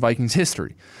returner in Vikings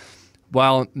history.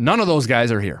 Well, none of those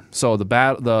guys are here. So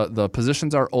the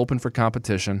positions are open for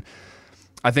competition.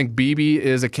 I think Beebe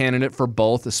is a candidate for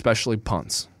both, especially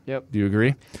punts. Yep. Do you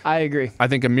agree? I agree. I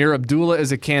think Amir Abdullah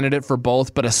is a candidate for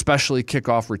both, but especially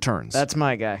kickoff returns. That's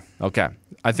my guy. Okay.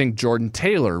 I think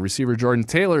receiver Jordan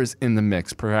Taylor is in the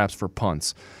mix, perhaps for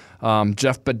punts.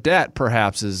 Jeff Badet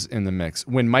perhaps is in the mix.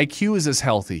 When Mike Hughes is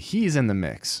healthy, he's in the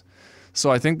mix. So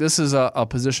I think this is a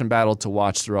position battle to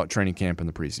watch throughout training camp in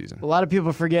the preseason. A lot of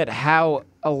people forget how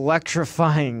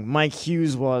electrifying Mike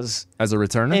Hughes was as a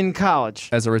returner in college.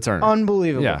 As a returner,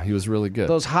 unbelievable. Yeah, he was really good.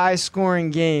 Those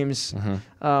high-scoring games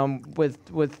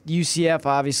with UCF,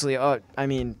 obviously. I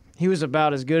mean, he was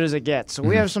about as good as it gets. So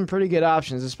we have some pretty good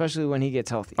options, especially when he gets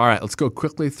healthy. All right, let's go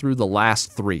quickly through the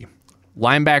last three.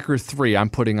 Linebacker 3, I'm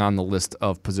putting on the list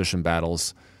of position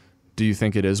battles. Do you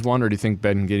think it is one, or do you think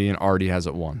Ben Gideon already has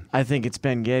it won? I think it's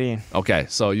Ben Gideon. Okay,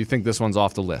 so you think this one's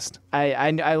off the list?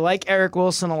 I like Eric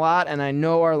Wilson a lot, and I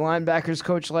know our linebackers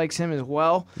coach likes him as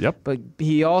well. Yep. But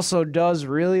he also does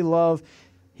really loves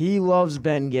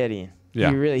Ben Gideon.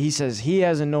 Yeah. He says he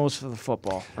has a nose for the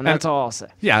football, and that's all I'll say.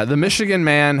 Yeah, the Michigan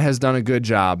man has done a good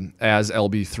job as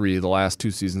LB3 the last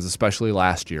 2 seasons, especially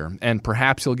last year, and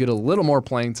perhaps he'll get a little more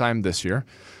playing time this year.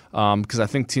 Because I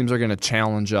think teams are going to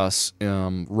challenge us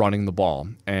running the ball.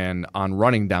 And on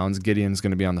running downs, Gideon's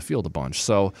going to be on the field a bunch.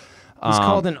 So he's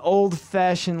called an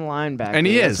old-fashioned linebacker. And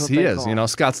he is. You know,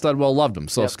 Scott Studwell loved him.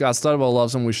 So if Scott Studwell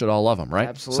loves him, we should all love him, right?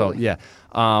 Absolutely. So, yeah.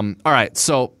 All right.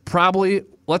 So probably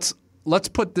let's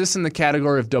put this in the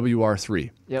category of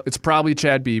WR3. Yep. It's probably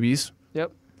Chad Beebe's.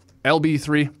 Yep.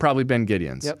 LB3, probably Ben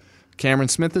Gideon's. Yep. Cameron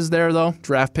Smith is there, though,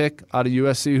 draft pick out of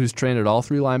USC, who's trained at all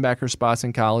 3 linebacker spots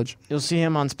in college. You'll see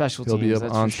him on special teams. He'll be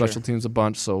on special teams a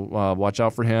bunch, so watch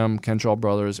out for him. Kentrell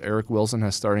Brothers. Eric Wilson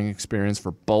has starting experience for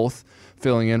both,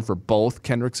 filling in for both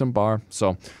Kendricks and Barr.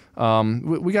 So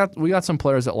we got some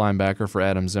players at linebacker for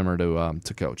Adam Zimmer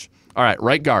to coach. All right,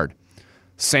 right guard.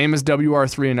 Same as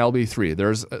WR3 and LB3.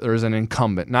 There's an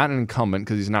incumbent. Not an incumbent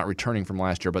because he's not returning from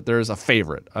last year, but there's a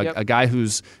favorite, a guy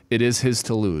it is his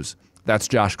to lose. That's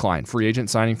Josh Klein, free agent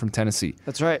signing from Tennessee.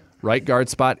 That's right. Right guard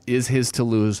spot is his to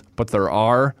lose, but there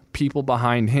are people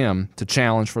behind him to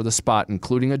challenge for the spot,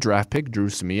 including a draft pick, Drew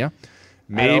Samia.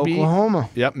 Maybe Oklahoma.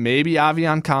 Yep, maybe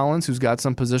Avion Collins, who's got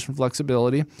some position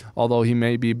flexibility, although he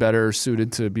may be better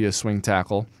suited to be a swing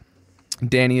tackle.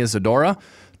 Danny Isadora,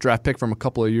 draft pick from a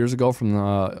couple of years ago from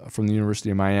the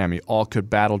University of Miami. All could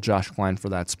battle Josh Klein for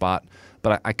that spot.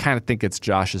 But I kind of think it's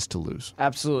Josh's to lose.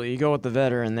 Absolutely. You go with the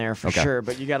veteran there for sure.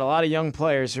 But you got a lot of young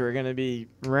players who are going to be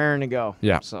raring to go.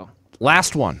 Yeah. So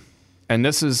last one. And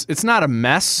it's not a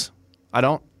mess.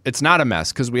 It's not a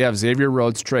mess because we have Xavier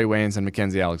Rhodes, Trey Waynes, and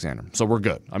Mackenzie Alexander. So we're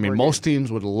good. I mean, most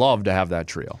teams would love to have that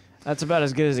trio. That's about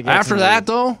as good as it gets. After that,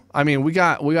 though, I mean, we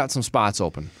got some spots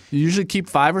open. You usually keep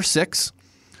 5 or 6,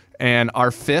 and our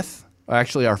 4th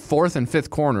and 5th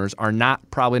corners are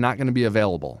probably not going to be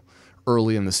available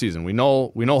early in the season. We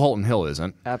know Holton Hill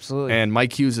isn't. Absolutely. And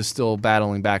Mike Hughes is still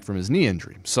battling back from his knee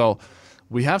injury. So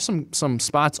we have some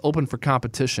spots open for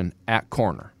competition at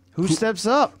corner. Who steps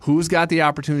up? Who's got the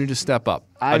opportunity to step up?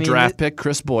 Draft pick,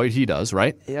 Chris Boyd, he does,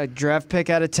 right? Yeah, draft pick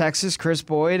out of Texas, Chris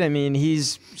Boyd. I mean,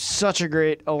 he's such a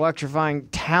great electrifying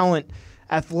talent,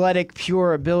 athletic,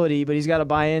 pure ability, but he's got to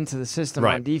buy into the system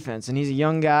on defense. And he's a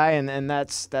young guy, and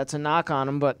that's a knock on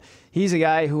him. But he's a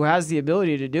guy who has the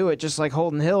ability to do it, just like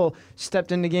Holton Hill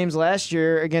stepped into games last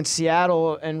year against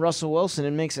Seattle and Russell Wilson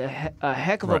and makes a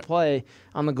heck of a play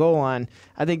on the goal line.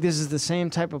 I think this is the same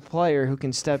type of player who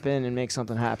can step in and make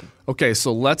something happen. Okay,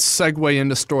 so let's segue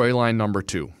into storyline number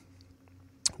 2,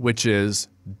 which is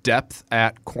depth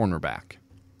at cornerback.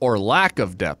 Or lack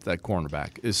of depth at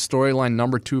cornerback is storyline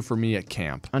number 2 for me at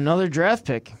camp. Another draft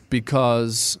pick.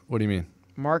 Because, what do you mean?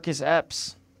 Marcus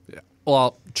Epps. Yeah.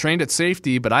 Well, trained at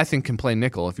safety, but I think can play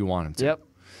nickel if you want him to. Yep.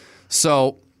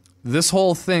 So this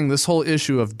whole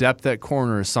issue of depth at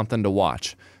corner is something to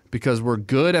watch because we're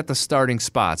good at the starting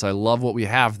spots. I love what we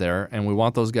have there, and we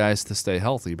want those guys to stay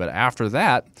healthy. But after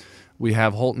that, we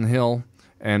have Holton Hill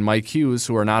and Mike Hughes,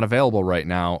 who are not available right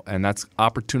now, and that's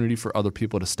opportunity for other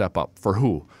people to step up. For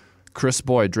who? Chris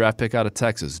Boyd, draft pick out of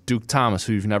Texas. Duke Thomas,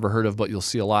 who you've never heard of, but you'll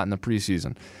see a lot in the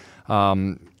preseason.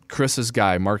 Chris's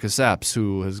guy, Marcus Epps,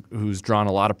 who's drawn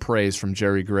a lot of praise from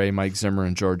Jerry Gray, Mike Zimmer,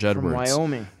 and George Edwards. From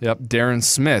Wyoming. Yep. Darren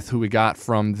Smith, who we got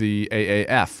from the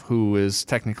AAF, who is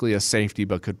technically a safety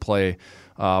but could play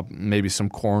maybe some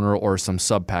corner or some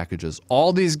sub packages.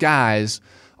 All these guys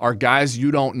are guys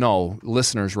you don't know,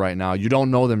 listeners right now. You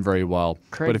don't know them very well.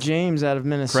 Craig James out of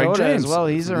Minnesota as well.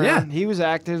 He's around. Yeah. He was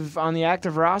active on the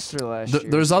active roster last year.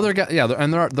 There's other guys. Yeah,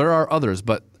 and there are others.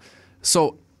 But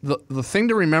so the thing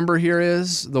to remember here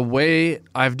is the way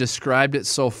I've described it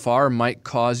so far might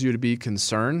cause you to be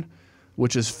concerned,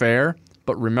 which is fair.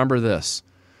 But remember this.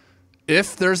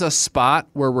 If there's a spot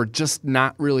where we're just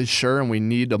not really sure and we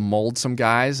need to mold some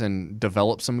guys and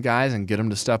develop some guys and get them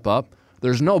to step up,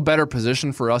 there's no better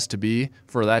position for us to be,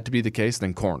 for that to be the case,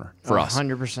 than corner for us.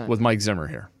 100%. With Mike Zimmer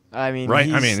here. I mean, right?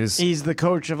 He's the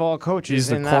coach of all coaches. He's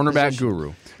the cornerback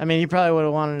guru. I mean, he probably would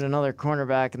have wanted another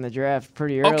cornerback in the draft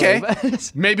pretty early. Okay,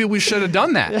 maybe we should have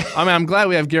done that. I mean, I'm glad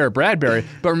we have Garrett Bradbury.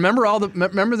 But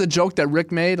remember the joke that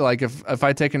Rick made? Like, if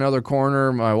I take another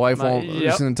corner, my wife won't going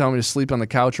to tell me to sleep on the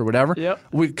couch or whatever. Yep.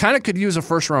 We kind of could use a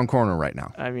first-round corner right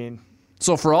now. I mean.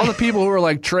 So for all the people who are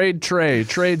like, trade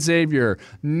Xavier,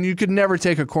 you could never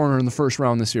take a corner in the first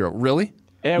round this year. Really?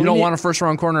 Yeah, you don't want a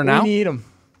first-round corner now? We need him.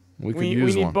 We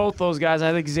need one. both those guys.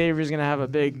 I think Xavier's going to have a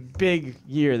big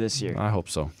year this year. I hope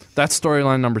so. That's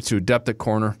storyline number 2, depth at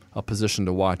corner, a position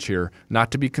to watch here. Not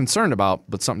to be concerned about,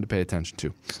 but something to pay attention to.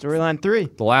 Storyline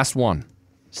 3. The last one.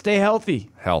 Stay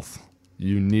healthy. Health.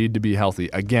 You need to be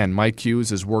healthy. Again, Mike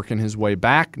Hughes is working his way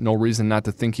back. No reason not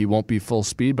to think he won't be full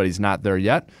speed, but he's not there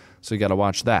yet, so you got to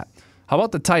watch that. How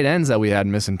about the tight ends that we had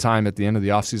missing time at the end of the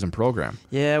offseason program?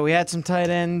 Yeah, we had some tight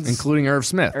ends. Including Irv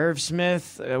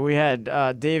Smith. We had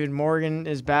David Morgan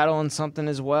is battling something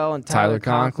as well, and Tyler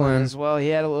Conklin as well. He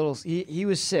had a little. He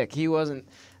was sick. He wasn't.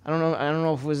 I don't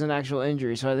know if it was an actual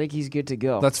injury, so I think he's good to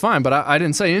go. That's fine, but I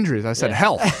didn't say injuries. I said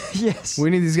health. Yes. We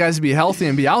need these guys to be healthy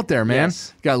and be out there, man.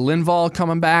 Yes. Got Linval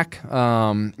coming back. He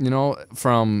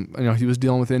was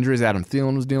dealing with injuries. Adam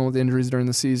Thielen was dealing with injuries during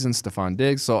the season. Stephon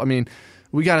Diggs. So I mean.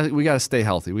 We gotta stay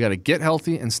healthy. We gotta get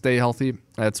healthy and stay healthy.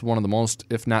 That's one of the most,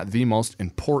 if not the most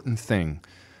important thing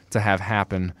to have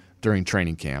happen during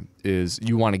training camp. Is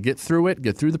you want to get through it,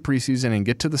 get through the preseason, and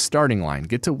get to the starting line.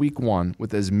 Get to week 1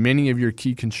 with as many of your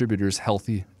key contributors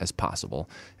healthy as possible.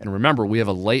 And remember, we have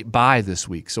a late bye this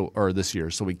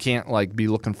year, so we can't be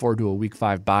looking forward to a week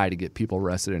 5 bye to get people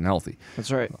rested and healthy.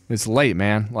 That's right. It's late,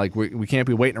 man. Like we can't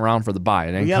be waiting around for the bye.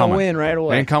 It ain't we coming. Win right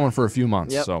away. It ain't coming for a few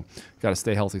months. Yep. So got to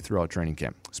stay healthy throughout training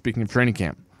camp. Speaking of training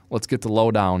camp, let's get the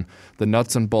lowdown, the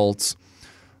nuts and bolts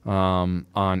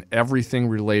on everything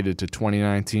related to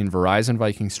 2019 Verizon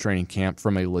Vikings training camp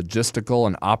from a logistical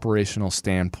and operational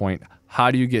standpoint. How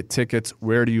do you get tickets?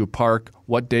 Where do you park?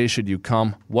 What day should you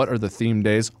come? What are the theme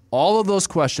days? All of those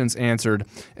questions answered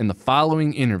in the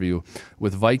following interview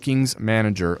with Vikings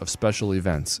manager of special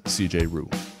events, CJ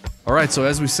Rue. All right, so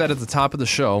as we said at the top of the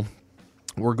show,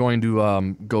 we're going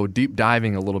to go deep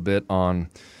diving a little bit on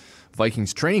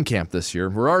Vikings training camp this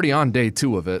year. We're already on day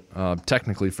 2 of it,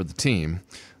 technically for the team.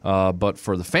 But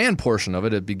for the fan portion of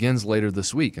it, it begins later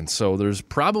this week. And so there's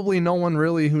probably no one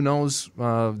really who knows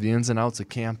the ins and outs of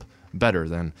camp better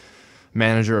than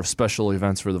manager of special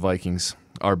events for the Vikings,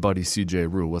 our buddy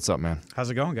CJ Rue. What's up, man? How's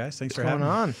it going, guys? Thanks for having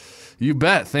me. You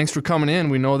bet. Thanks for coming in.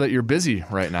 We know that you're busy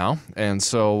right now, and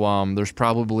so there's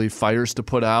probably fires to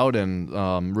put out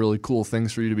and really cool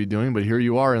things for you to be doing. But here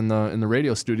you are in the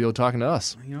radio studio talking to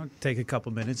us. Take a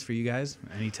couple minutes for you guys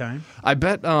anytime. I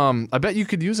bet you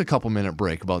could use a couple minute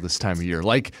break about this time of year.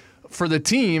 Like for the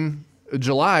team,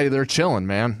 July they're chilling,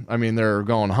 man. I mean, they're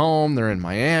going home. They're in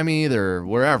Miami. They're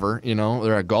wherever.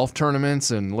 They're at golf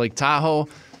tournaments in Lake Tahoe.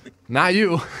 Not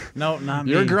you. No, not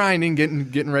me. You're grinding,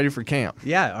 getting ready for camp.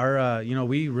 Yeah, our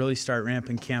we really start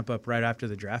ramping camp up right after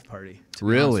the draft party.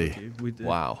 Really?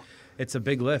 Wow. It's a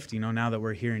big lift, now that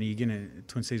we're here in Eagan at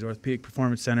Twin Cities Orthopedic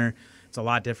Performance Center. It's a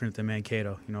lot different than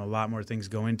Mankato. A lot more things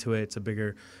go into it. It's a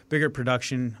bigger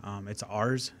production. It's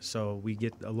ours, so we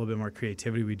get a little bit more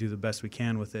creativity. We do the best we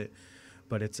can with it.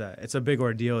 But it's a big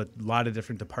ordeal. A lot of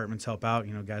different departments help out.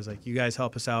 Guys like you guys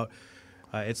help us out.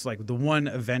 It's like the one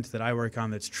event that I work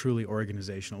on that's truly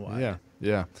organizational wide.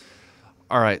 Yeah.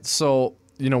 All right. So,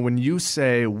 when you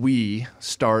say we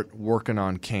start working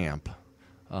on camp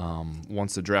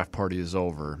once the draft party is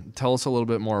over, tell us a little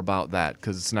bit more about that,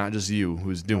 because it's not just you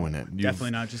who's doing it.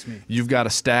 Definitely not just me. You've got a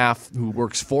staff who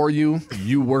works for you.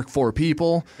 You work for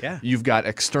people. Yeah. You've got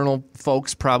external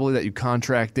folks probably that you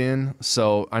contract in.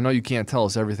 So I know you can't tell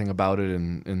us everything about it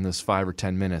in this 5 or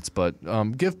 10 minutes, but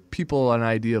give people an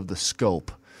idea of the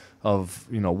scope of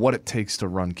what it takes to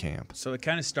run camp? So it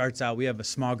kind of starts out, we have a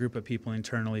small group of people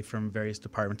internally from various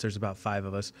departments. There's about 5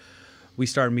 of us. We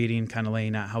start meeting, kind of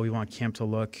laying out how we want camp to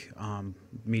look,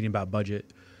 meeting about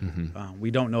budget.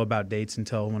 We don't know about dates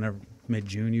until whenever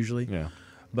mid-June usually. Yeah.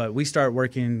 But we start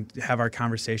working, have our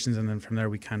conversations, and then from there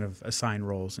we kind of assign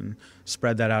roles and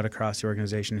spread that out across the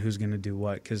organization, who's going to do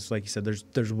what. Because like you said,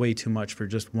 there's way too much for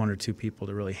just 1 or 2 people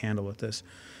to really handle with this.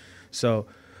 So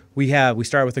we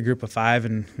start with a group of 5,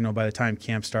 and by the time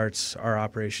camp starts, our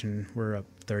operation, we're up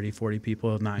 30, 40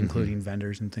 people, not including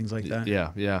vendors and things like that.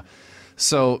 Yeah.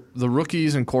 So the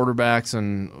rookies and quarterbacks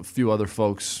and a few other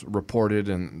folks reported,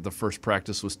 and the first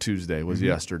practice was Tuesday, was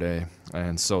yesterday,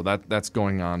 and so that's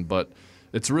going on. But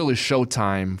it's really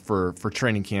showtime for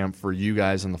training camp for you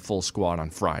guys and the full squad on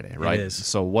Friday, right? It is.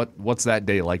 So what's that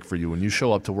day like for you when you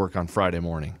show up to work on Friday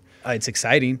morning? It's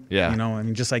exciting. Yeah.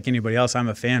 Just like anybody else, I'm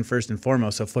a fan first and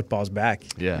foremost, so football's back.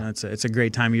 Yeah. It's a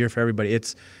great time of year for everybody.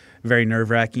 It's very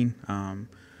nerve-wracking.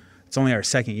 It's only our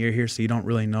second year here, so you don't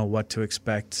really know what to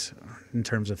expect in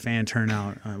terms of fan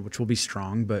turnout, which will be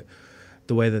strong. But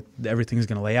the way that everything's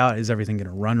going to lay out, is everything going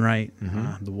to run right?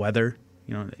 The weather,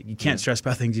 you can't stress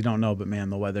about things you don't know, but man,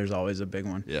 the weather's always a big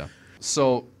one. Yeah.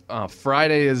 So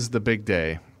Friday is the big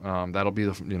day. That'll be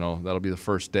the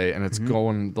first day, and it's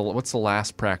going. What's the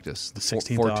last practice? The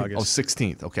 16th of August.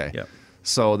 16th. Okay. Yep.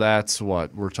 So that's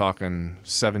what we're talking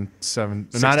 7. 16.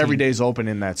 Not every day's open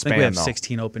in that I span. think we have though.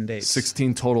 16 open days.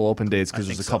 16 total open days because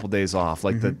there's a couple days off.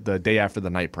 Like the day after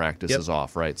the night practice Yep. is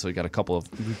off, right? So you got a couple of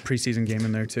preseason game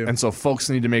in there too. And so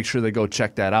folks need to make sure they go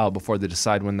check that out before they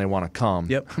decide when they want to come.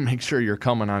 Yep. Make sure you're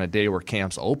coming on a day where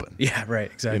camp's open. Yeah,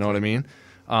 right. Exactly. You know what I mean?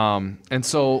 And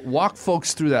so walk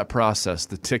folks through that process,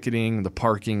 the ticketing, the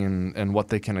parking, and what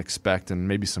they can expect, and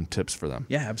maybe some tips for them.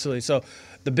 Yeah, absolutely. So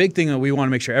the big thing that we want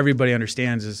to make sure everybody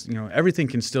understands is, everything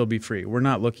can still be free. We're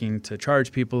not looking to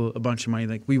charge people a bunch of money.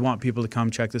 Like, we want people to come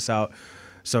check this out.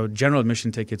 So general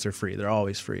admission tickets are free. They're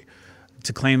always free.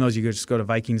 To claim those, you just go to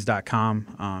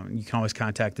Vikings.com. You can always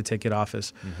contact the ticket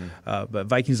office. But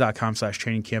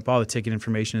Vikings.com/training camp, all the ticket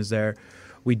information is there.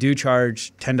 We do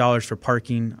charge $10 for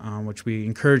parking, which we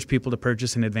encourage people to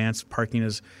purchase in advance. Parking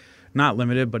is not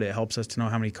limited, but it helps us to know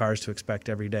how many cars to expect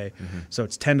every day. So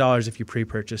it's $10 if you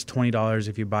pre-purchase, $20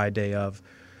 if you buy day of.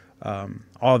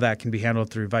 All of that can be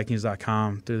handled through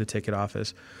Vikings.com, through the ticket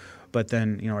office. But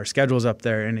then, our schedule's up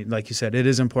there, and like you said, it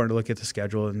is important to look at the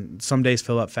schedule. And some days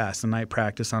fill up fast. The night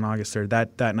practice on August 3rd,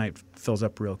 that night fills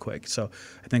up real quick. So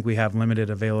I think we have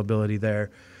limited availability there.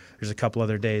 There's a couple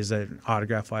other days that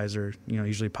autograph-wise are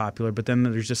usually popular, but then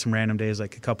there's just some random days,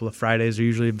 like a couple of Fridays are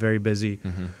usually very busy.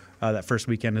 That first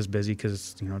weekend is busy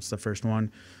because it's the first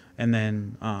one, and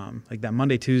then like that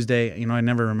Monday, Tuesday, I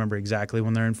never remember exactly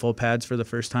when they're in full pads for the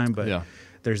first time, but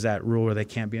there's that rule where they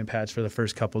can't be in pads for the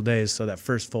first couple of days, so that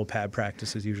first full pad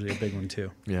practice is usually a big one too.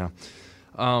 Yeah,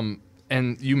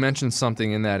 and you mentioned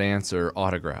something in that answer,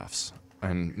 autographs.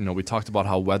 And we talked about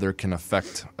how weather can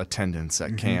affect attendance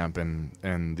at camp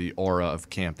and the aura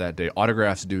of camp that day.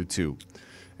 Autographs do too,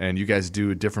 and you guys do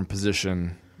a different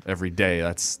position every day.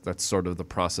 That's sort of the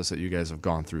process that you guys have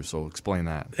gone through. So explain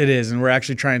that. It is, and we're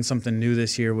actually trying something new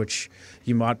this year, which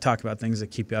you might talk about things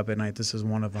that keep you up at night. This is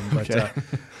one of them.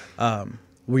 But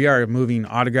we are moving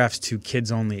autographs to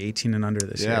kids only, 18 and under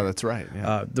this year. Yeah, that's right.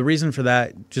 Yeah. The reason for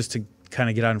that, just to kind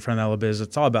of get out in front of that a little bit, is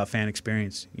it's all about fan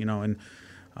experience, and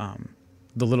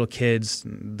the little kids,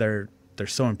 they're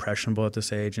so impressionable at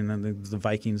this age, and then the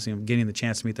Vikings, getting the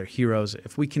chance to meet their heroes.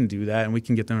 If we can do that and we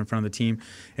can get them in front of the team,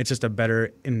 it's just a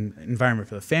better environment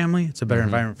for the family. It's a better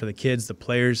environment for the kids, the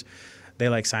players. They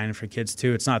like signing for kids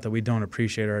too. It's not that we don't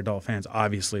appreciate our adult fans.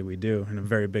 Obviously we do in a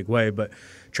very big way, but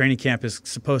training camp is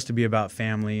supposed to be about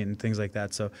family and things like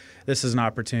that. So this is an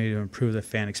opportunity to improve the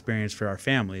fan experience for our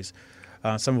families.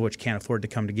 Some of which can't afford to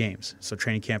come to games. So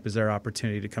training camp is their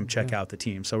opportunity to come check out the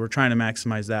team. So we're trying to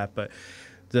maximize that, but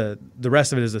the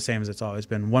rest of it is the same as it's always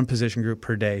been. One position group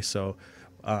per day. So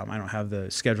I don't have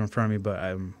the schedule in front of me,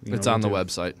 but it's on the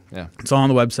website. Yeah, it's all on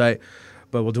the website.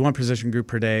 But we'll do one position group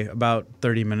per day, about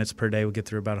 30 minutes per day. We'll get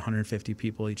through about 150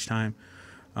 people each time.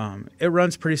 It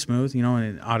runs pretty smooth,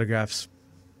 and autographs.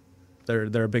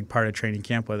 They're a big part of training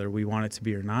camp, whether we want it to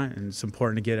be or not. And it's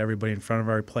important to get everybody in front of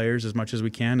our players as much as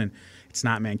we can. And it's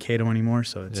not Mankato anymore,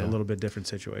 so it's a little bit different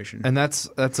situation. And that's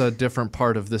a different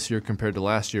part of this year compared to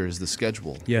last year is the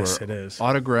schedule. Yes, it is.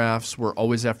 Autographs were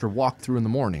always after walkthrough in the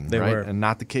morning, they right? Were. And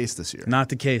not the case this year. Not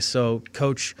the case. So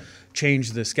Coach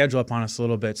changed the schedule up on us a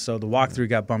little bit. So the walkthrough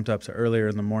got bumped up to earlier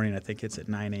in the morning. I think it's at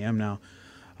 9 a.m. now.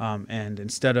 And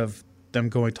instead of them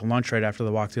going to lunch right after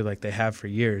the walkthrough like they have for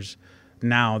years,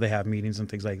 now they have meetings and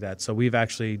things like that. So we've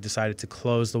actually decided to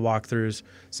close the walkthroughs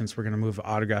since we're going to move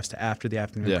autographs to after the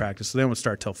afternoon practice. So they won't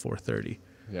start till 4:30.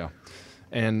 Yeah,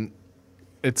 and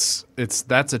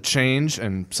that's a change,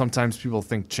 and sometimes people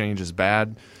think change is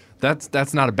bad.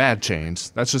 That's not a bad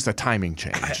change. That's just a timing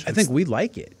change. I think we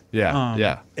like it.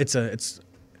 Yeah,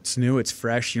 It's new. It's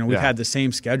fresh. We've had the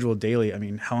same schedule daily. I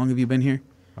mean, how long have you been here?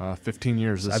 15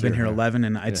 years this year. I've been here 11,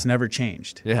 and it's never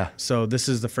changed. Yeah. So this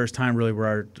is the first time really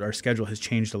where our schedule has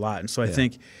changed a lot. And so I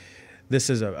think this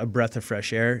is a breath of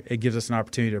fresh air. It gives us an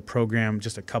opportunity to program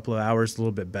just a couple of hours a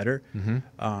little bit better.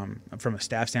 From a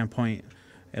staff standpoint,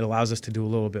 it allows us to do a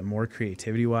little bit more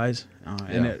creativity-wise.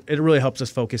 And it really helps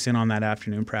us focus in on that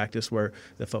afternoon practice where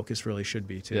the focus really should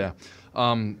be, too. Yeah.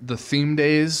 The theme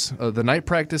days, the night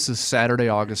practice is Saturday,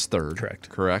 August 3rd.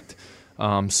 Correct.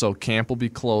 So camp will be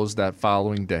closed that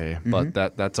following day, but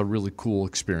that's a really cool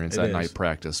experience, night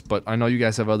practice. But I know you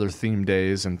guys have other theme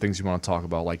days and things you want to talk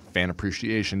about, like Fan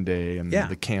Appreciation Day and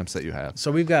the camps that you have.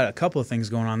 So we've got a couple of things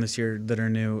going on this year that are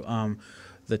new.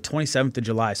 The 27th of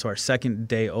July, so our second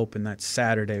day open, that's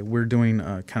Saturday, we're doing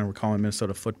we're calling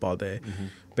Minnesota Football Day.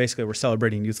 Basically, we're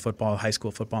celebrating youth football, high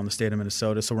school football in the state of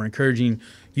Minnesota. So we're encouraging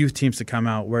youth teams to come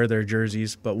out, wear their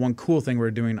jerseys. But one cool thing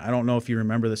we're doing, I don't know if you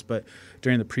remember this, but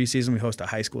during the preseason, we host a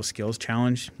high school skills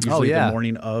challenge, usually the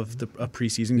morning of a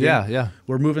preseason game. Yeah.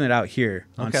 We're moving it out here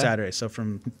on Saturday. So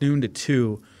from noon to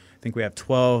 2, I think we have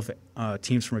 12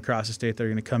 teams from across the state that are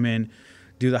going to come in,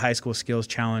 do the high school skills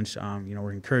challenge.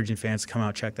 We're encouraging fans to come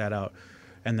out, check that out.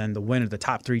 And then the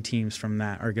top 3 teams from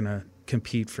that are going to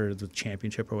compete for the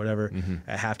championship or whatever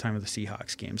at halftime of the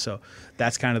Seahawks game. So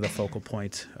that's kind of the focal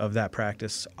point of that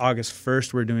practice. August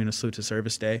 1st, we're doing a Salute to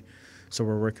Service Day. So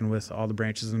we're working with all the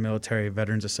branches of the military,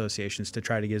 veterans associations, to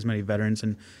try to get as many veterans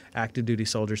and active duty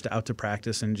soldiers out to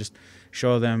practice and just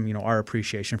show them, our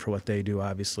appreciation for what they do,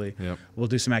 obviously. We'll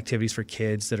do some activities for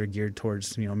kids that are geared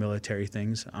towards, military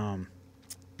things.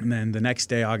 And then the next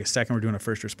day, August 2nd, we're doing a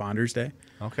First Responders Day.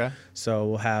 Okay. So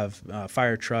we'll have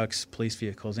fire trucks, police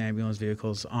vehicles, ambulance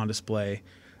vehicles on display,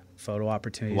 photo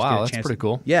opportunities. Wow, that's pretty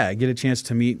cool. Yeah, get a chance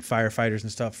to meet firefighters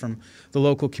and stuff from the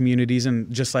local communities.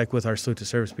 And just like with our Salute to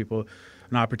Service people,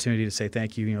 an opportunity to say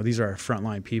thank you. These are our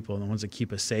frontline people and the ones that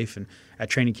keep us safe. And at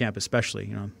training camp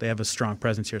especially, they have a strong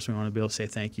presence here. So we want to be able to say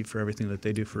thank you for everything that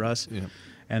they do for us.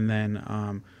 And then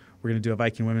we're going to do a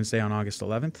Viking Women's Day on August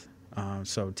 11th.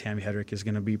 So Tammy Hedrick is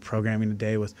going to be programming a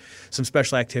day with some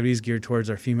special activities geared towards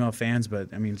our female fans, but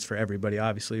it's for everybody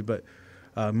obviously, but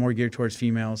more geared towards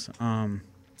females.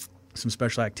 Some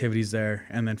special activities there,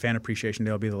 and then Fan Appreciation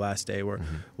Day will be the last day where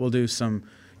we'll do some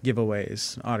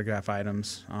giveaways, autograph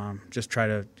items, just try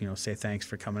to say thanks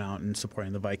for coming out and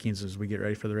supporting the Vikings as we get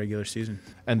ready for the regular season.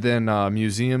 And then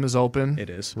museum is open. It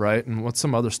is. Right? And what's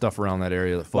some other stuff around that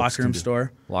area that folks Locker room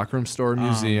store. Locker room store,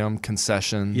 museum,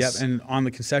 concessions. Yep, and on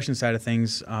the concession side of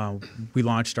things, we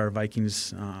launched our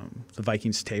Vikings, the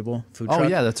Vikings table food truck. Oh,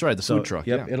 yeah, that's right, the food truck.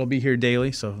 Yep, it'll be here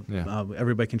daily, so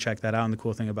everybody can check that out. And the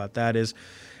cool thing about that is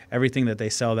everything that they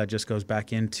sell, that just goes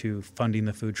back into funding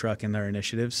the food truck and their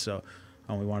initiatives. So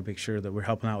we want to make sure that we're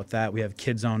helping out with that. We have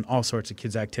Kids Zone, all sorts of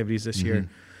kids activities this year.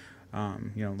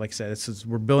 Like I said,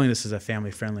 we're building this as a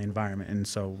family-friendly environment, and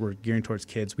so we're gearing towards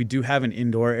kids. We do have an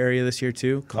indoor area this year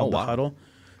too, called the Huddle.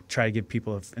 Try to give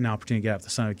people an opportunity to get out if the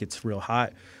sun gets real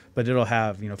hot. But it'll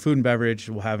have food and beverage.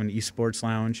 We'll have an esports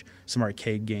lounge, some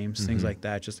arcade games, things like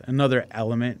that. Just another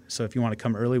element. So if you want to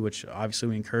come early, which obviously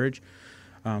we encourage,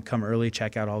 come early,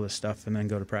 check out all this stuff, and then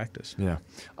go to practice. Yeah.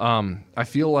 I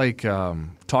feel like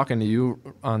talking to you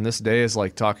on this day is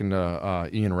like talking to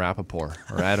Ian Rappaport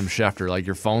or Adam Schefter. Like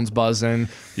your phone's buzzing.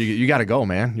 You got to go,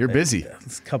 man. You're busy.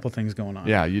 There's a couple things going on.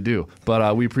 Yeah, you do.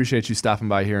 But we appreciate you stopping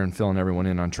by here and filling everyone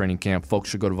in on training camp. Folks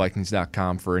should go to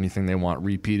Vikings.com for anything they want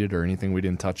repeated or anything we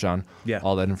didn't touch on. Yeah.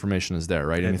 All that information is there,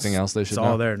 right? Anything else they should know? It's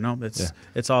all there. No,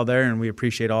 it's all there, and we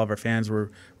appreciate all of our fans. We're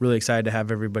really excited to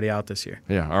have everybody out this year.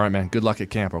 Yeah. All right, man. Good luck at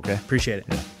camp, okay? Appreciate it.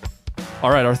 Yeah.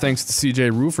 All right, our thanks to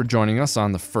CJ Rue for joining us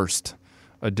on the first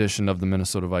edition of the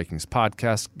Minnesota Vikings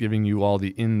podcast, giving you all the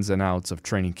ins and outs of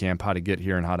training camp, how to get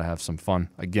here and how to have some fun.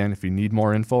 Again, if you need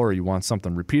more info or you want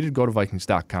something repeated, go to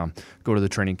Vikings.com, go to the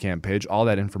training camp page. All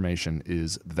that information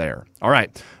is there. All right,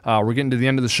 we're getting to the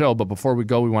end of the show, but before we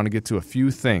go, we want to get to a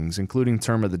few things, including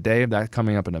term of the day. That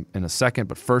coming up in a second,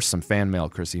 but first, some fan mail.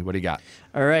 Chrissy, what do you got?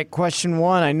 All right, question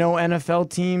 1. I know NFL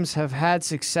teams have had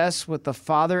success with the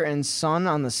father and son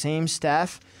on the same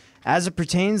staff. As it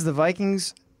pertains, the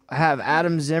Vikings have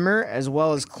Adam Zimmer as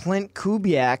well as Clint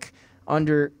Kubiak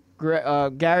under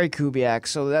Gary Kubiak.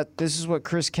 So this is what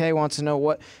Chris K wants to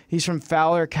know. He's from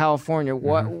Fowler, California.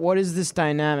 What is this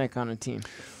dynamic on a team?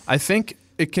 I think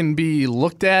it can be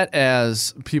looked at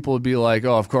as people would be like,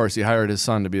 oh, of course, he hired his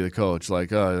son to be the coach.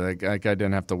 Like, oh, that guy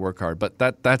didn't have to work hard. But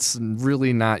that's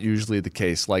really not usually the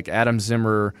case. Like, Adam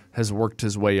Zimmer has worked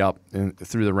his way up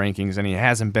through the rankings, and he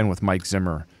hasn't been with Mike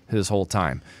Zimmer his whole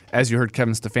time. As you heard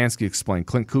Kevin Stefanski explain,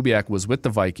 Clint Kubiak was with the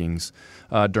Vikings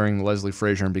during the Leslie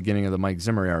Frazier and beginning of the Mike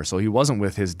Zimmer era, so he wasn't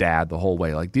with his dad the whole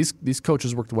way. Like, these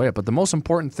coaches worked their way up. But the most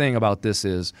important thing about this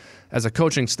is, as a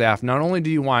coaching staff, not only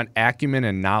do you want acumen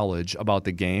and knowledge about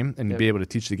the game and be able to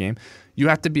teach the game, you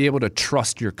have to be able to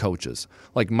trust your coaches.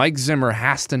 Like, Mike Zimmer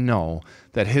has to know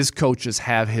that his coaches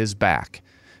have his back.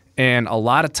 And a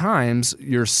lot of times,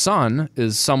 your son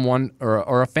is someone,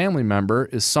 or a family member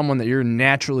is someone that you're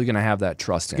naturally going to have that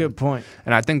trust in. Good point.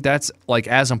 And I think that's like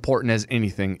as important as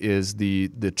anything is the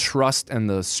trust and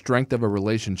the strength of a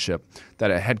relationship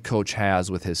that a head coach has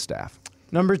with his staff.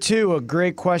 Number 2, a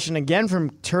great question again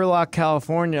from Turlock,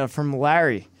 California, from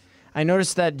Larry. I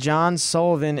noticed that John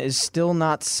Sullivan is still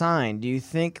not signed. Do you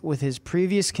think with his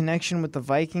previous connection with the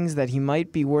Vikings that he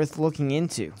might be worth looking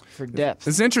into for depth?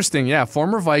 It's interesting, yeah.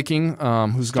 Former Viking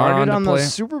who's gone on to play the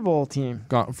Super Bowl team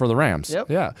for the Rams. Yep.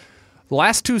 Yeah. The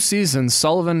last 2 seasons,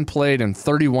 Sullivan played in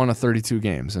 31 of 32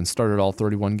 games and started all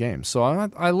 31 games. So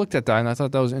I looked at that and I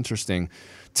thought that was interesting.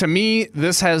 To me,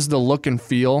 this has the look and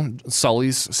feel,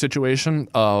 Sully's situation,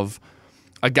 of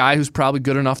a guy who's probably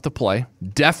good enough to play,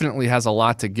 definitely has a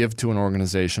lot to give to an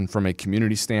organization from a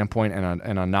community standpoint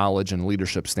and a knowledge and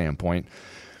leadership standpoint.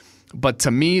 But to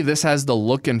me, this has the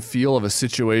look and feel of a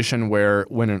situation where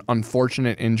when an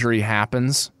unfortunate injury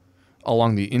happens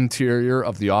along the interior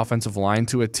of the offensive line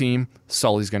to a team,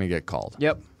 Sully's going to get called.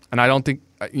 Yep. And I don't think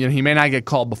he may not get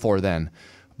called before then,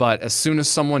 but as soon as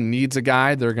someone needs a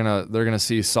guy, they're gonna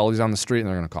see Sully's on the street and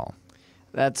they're going to call him.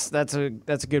 That's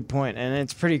a good point, and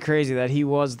it's pretty crazy that he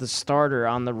was the starter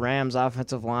on the Rams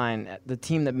offensive line. The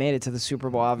team that made it to the Super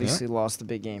Bowl obviously lost the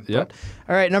big game. Yep. But,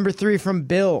 all right, number 3 from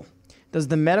Bill. Does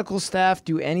the medical staff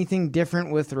do anything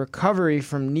different with recovery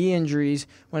from knee injuries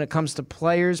when it comes to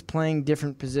players playing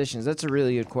different positions? That's a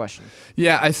really good question.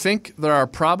 Yeah, I think there are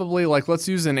probably, like, let's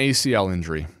use an ACL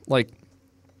injury. Like,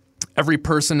 every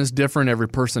person is different. Every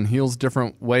person heals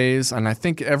different ways, and I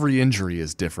think every injury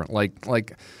is different.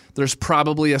 Like there's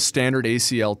probably a standard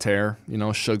ACL tear.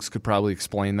 Shugs could probably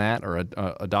explain that, or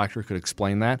a doctor could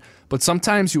explain that. But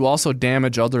sometimes you also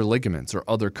damage other ligaments or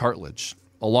other cartilage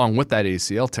along with that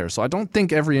ACL tear. So I don't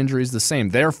think every injury is the same.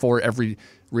 Therefore, every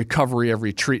recovery,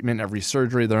 every treatment, every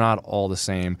surgery, they're not all the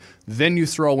same. Then you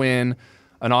throw in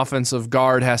an offensive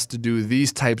guard has to do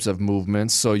these types of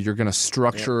movements, so you're going to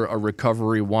structure a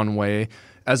recovery one way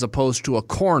as opposed to a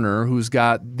corner who's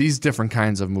got these different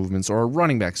kinds of movements, or a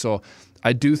running back. So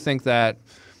I do think that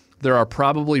there are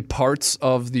probably parts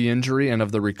of the injury and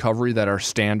of the recovery that are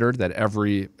standard, that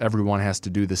everyone has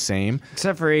to do the same.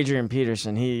 Except for Adrian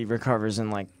Peterson. He recovers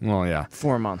in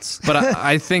 4 months. But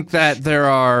I think that there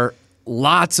are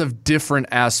lots of different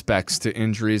aspects to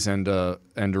injuries and to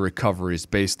recoveries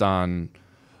based on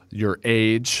your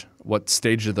age, what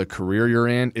stage of the career you're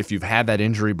in, if you've had that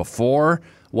injury before,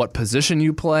 what position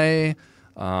you play,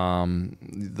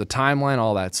 the timeline,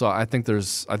 all that. So I think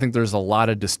there's a lot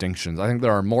of distinctions. I think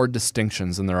there are more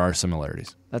distinctions than there are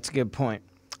similarities. That's a good point.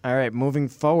 All right, moving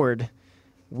forward,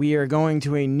 we are going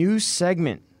to a new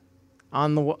segment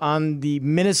on the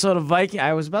Minnesota Vikings.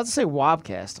 I was about to say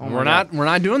Wobcast. We're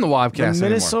not doing the Wobcast anymore. The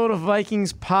Minnesota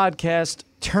Vikings podcast,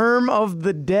 Term of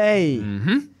the Day.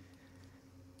 Mm-hmm.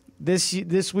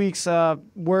 This week's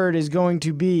word is going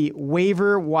to be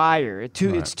waiver wire.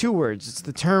 It's 2 words. It's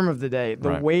the term of the day.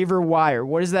 The waiver wire.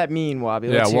 What does that mean, Wobby?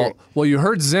 Let's hear it. Well, you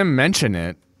heard Zim mention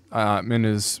it in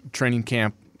his training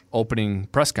camp opening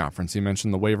press conference. He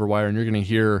mentioned the waiver wire, and you're going to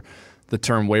hear the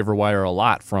term waiver wire a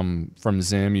lot from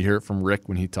Zim. You hear it from Rick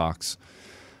when he talks.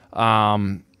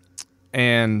 And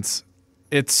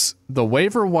it's the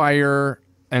waiver wire.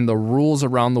 And the rules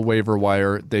around the waiver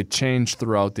wire, they change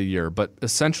throughout the year. But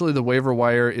essentially, the waiver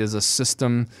wire is a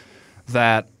system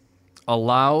that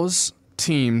allows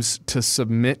teams to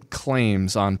submit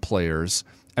claims on players,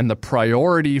 and the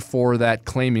priority for that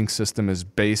claiming system is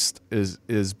based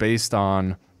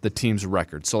on the team's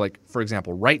record. So, like, for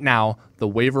example, right now, the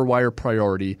waiver wire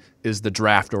priority is the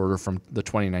draft order from the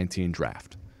 2019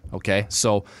 draft. Okay?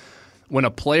 So when a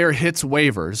player hits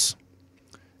waivers,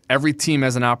 every team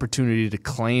has an opportunity to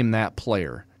claim that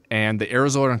player, and the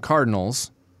Arizona Cardinals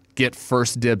get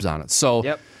first dibs on it.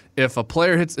 So if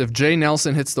if Jay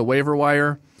Nelson hits the waiver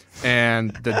wire,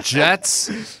 and the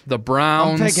Jets, the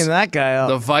Browns, I'm picking that guy up.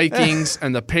 the Vikings,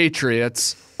 and the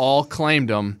Patriots all claimed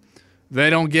him, They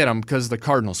don't get him because the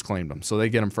Cardinals claimed him, so they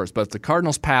get him first. But if the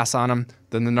Cardinals pass on him,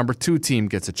 then the number 2 team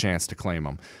gets a chance to claim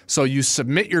him. So you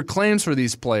submit your claims for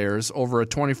these players over a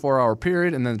 24-hour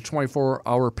period, and then the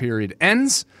 24-hour period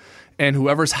ends, and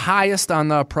whoever's highest on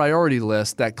the priority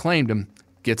list that claimed him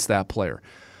gets that player.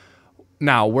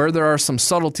 Now, where there are some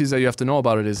subtleties that you have to know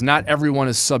about it is not everyone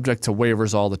is subject to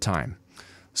waivers all the time.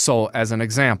 So as an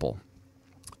example,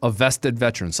 a vested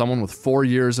veteran, someone with 4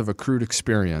 years of accrued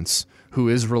experience who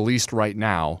is released right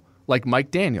now, like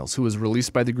Mike Daniels, who was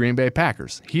released by the Green Bay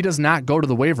Packers. He does not go to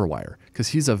the waiver wire because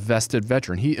he's a vested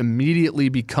veteran. He immediately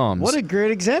becomes... What a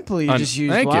great example you just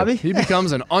used, thank Bobby. You. He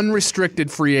becomes an unrestricted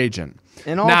free agent.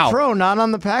 And all-pro, not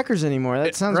on the Packers anymore.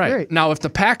 That sounds great. Now, if the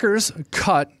Packers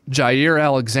cut Jair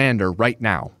Alexander right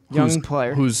now, young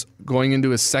player who's going into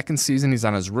his second season, he's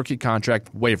on his rookie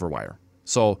contract, waiver wire.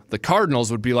 So the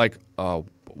Cardinals would be like, wow,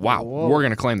 we're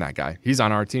going to claim that guy. He's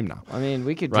on our team now. I mean,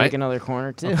 we could take another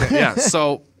corner, too. Okay. Yeah,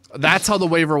 so that's how the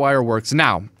waiver wire works.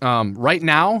 Now, right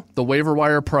now, the waiver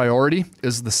wire priority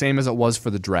is the same as it was for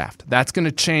the draft. That's going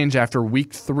to change after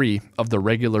week 3 of the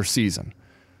regular season.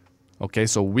 Okay,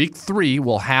 so week 3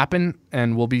 will happen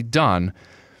and will be done,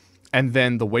 and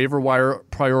then the waiver wire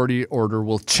priority order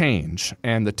will change,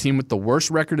 and the team with the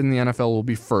worst record in the NFL will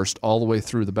be first, all the way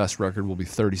through the best record will be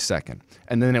 32nd.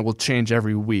 And then it will change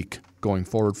every week going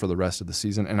forward for the rest of the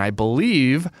season. And I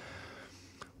believe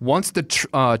once the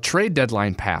trade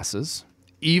deadline passes,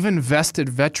 even vested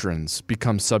veterans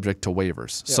become subject to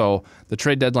waivers. Yep. So the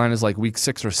trade deadline is like week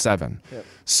 6 or 7. Yep.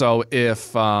 So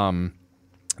if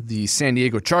the San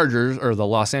Diego Chargers or the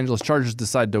Los Angeles Chargers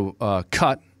decide to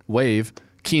waive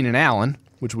Keenan Allen,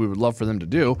 which we would love for them to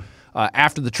do,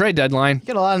 after the trade deadline, you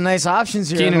get a lot of nice options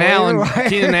here. Keenan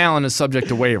Allen is subject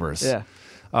to waivers. Yeah.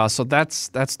 So that's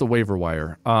the waiver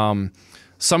wire.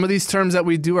 Some of these terms that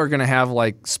we do are going to have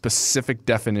like specific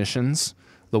definitions.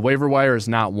 The waiver wire is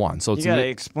not one. So it's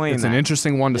an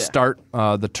interesting one to start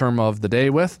the term of the day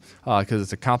with because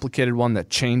it's a complicated one that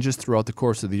changes throughout the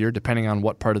course of the year depending on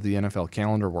what part of the NFL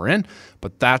calendar we're in.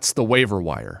 But that's the waiver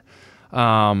wire.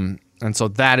 And so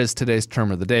that is today's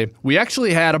term of the day. We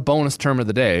actually had a bonus term of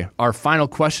the day. Our final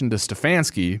question to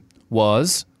Stefanski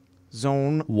was...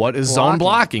 What is zone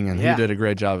blocking? And he did a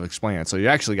great job of explaining it. So you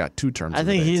actually got 2 terms. I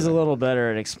think he's a little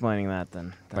better at explaining that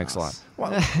than Thanks us. A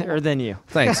lot. Or than you.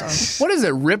 Thanks. What is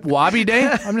it, Rip Wobby Day?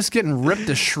 I'm just getting ripped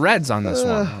to shreds on this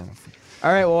one.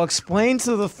 All right, well, explain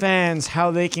to the fans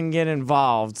how they can get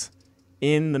involved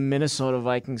in the Minnesota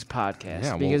Vikings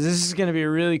podcast because this is going to be a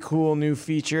really cool new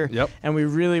feature. Yep. And we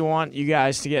really want you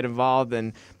guys to get involved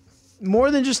and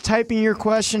more than just typing your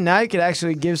question, now you could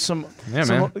actually give some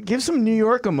New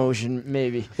York emotion,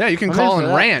 maybe. Yeah, you can call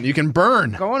and rant. You can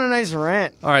burn. Go on a nice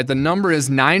rant. All right, the number is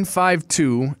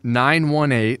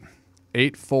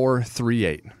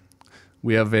 952-918-8438.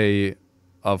 We have a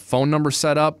phone number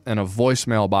set up and a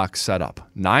voicemail box set up.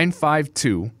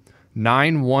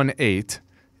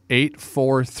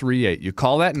 952-918-8438. You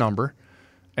call that number,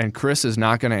 and Chris is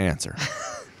not going to answer.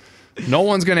 No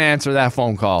one's going to answer that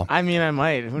phone call. I mean, I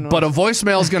might. Who knows? But a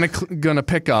voicemail is going to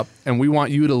pick up, and we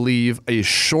want you to leave a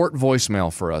short voicemail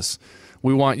for us.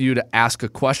 We want you to ask a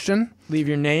question. Leave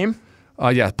your name.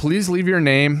 Please leave your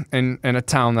name and a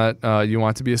town that you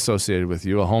want to be associated with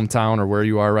you, a hometown or where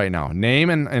you are right now. Name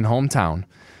and hometown.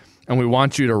 And we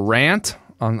want you to rant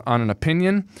on an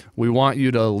opinion. We want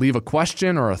you to leave a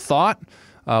question or a thought.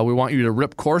 We want you to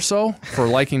rip Corso for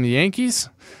liking the Yankees.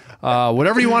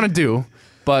 Whatever you want to do.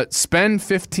 But spend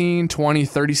 15, 20,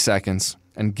 30 seconds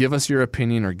and give us your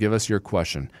opinion or give us your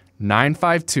question.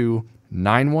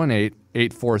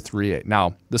 952-918-8438.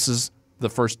 Now, this is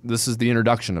the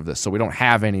introduction of this, so we don't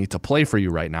have any to play for you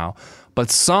right now.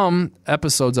 But some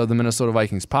episodes of the Minnesota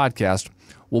Vikings podcast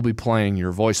will be playing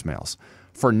your voicemails.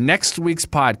 For next week's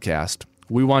podcast,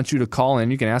 we want you to call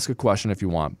in. You can ask a question if you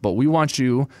want, but we want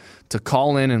you to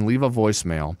call in and leave a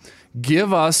voicemail.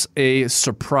 Give us a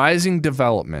surprising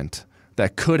development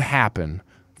that could happen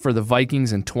for the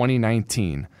Vikings in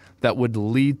 2019 that would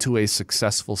lead to a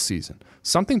successful season.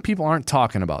 Something people aren't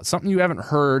talking about, something you haven't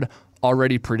heard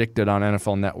already predicted on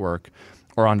NFL Network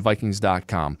or on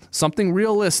Vikings.com. Something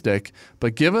realistic,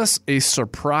 but give us a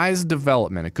surprise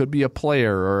development. It could be a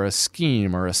player or a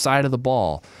scheme or a side of the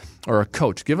ball or a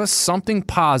coach. Give us something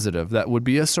positive that would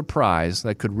be a surprise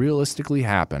that could realistically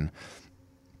happen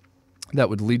that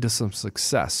would lead to some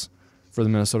success for the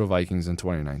Minnesota Vikings in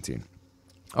 2019.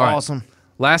 All right. Awesome.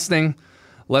 Last thing,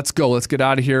 let's go. Let's get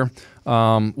out of here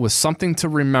with something to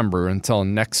remember until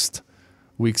next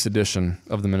week's edition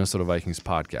of the Minnesota Vikings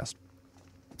podcast.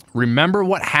 Remember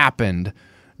what happened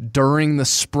during the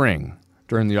spring,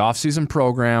 during the offseason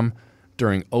program,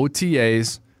 during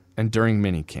OTAs, and during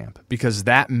minicamp, because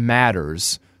that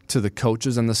matters to the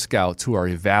coaches and the scouts who are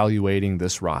evaluating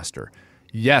this roster.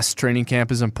 Yes, training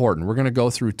camp is important. We're going to go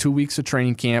through 2 weeks of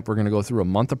training camp. We're going to go through a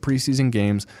month of preseason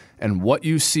games, and what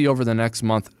you see over the next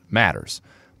month matters.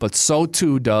 But so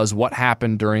too does what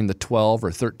happened during the 12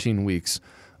 or 13 weeks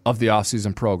of the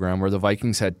offseason program, where the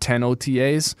Vikings had 10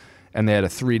 OTAs and they had a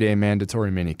 3-day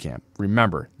mandatory minicamp.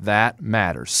 Remember, that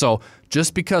matters. So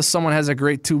just because someone has a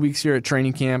great 2 weeks here at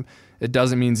training camp, it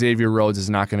doesn't mean Xavier Rhodes is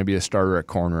not going to be a starter at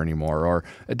corner anymore. Or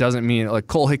it doesn't mean, like,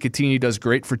 Cole Hicatini does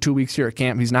great for 2 weeks here at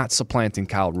camp. He's not supplanting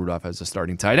Kyle Rudolph as a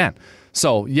starting tight end.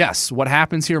 So, yes, what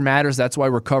happens here matters. That's why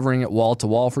we're covering it wall to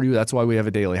wall for you. That's why we have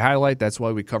a daily highlight. That's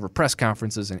why we cover press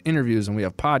conferences and interviews, and we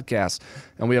have podcasts,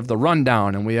 and we have the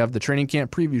rundown, and we have the training camp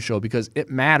preview show, because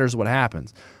it matters what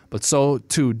happens. But so,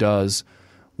 too, does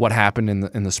what happened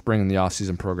in the spring and the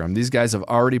offseason program. These guys have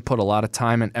already put a lot of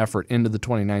time and effort into the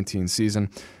 2019 season,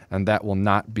 and that will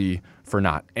not be for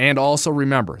naught. And also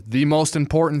remember, the most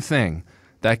important thing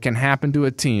that can happen to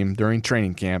a team during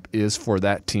training camp is for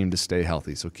that team to stay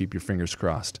healthy. So keep your fingers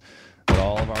crossed that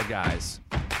all of our guys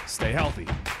stay healthy.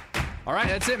 All right,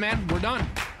 that's it, man. We're done.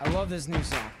 I love this new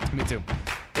song. Me too.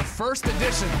 The first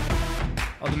edition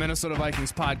of the Minnesota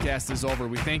Vikings podcast is over.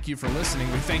 We thank you for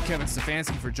listening. We thank Kevin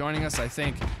Stefanski for joining us. I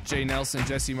thank Jay Nelson,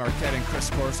 Jesse Marquette, and Chris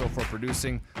Corso for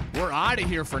producing. We're out of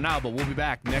here for now, but we'll be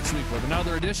back next week with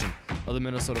another edition of the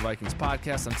Minnesota Vikings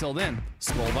podcast. Until then,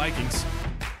 Skol Vikings.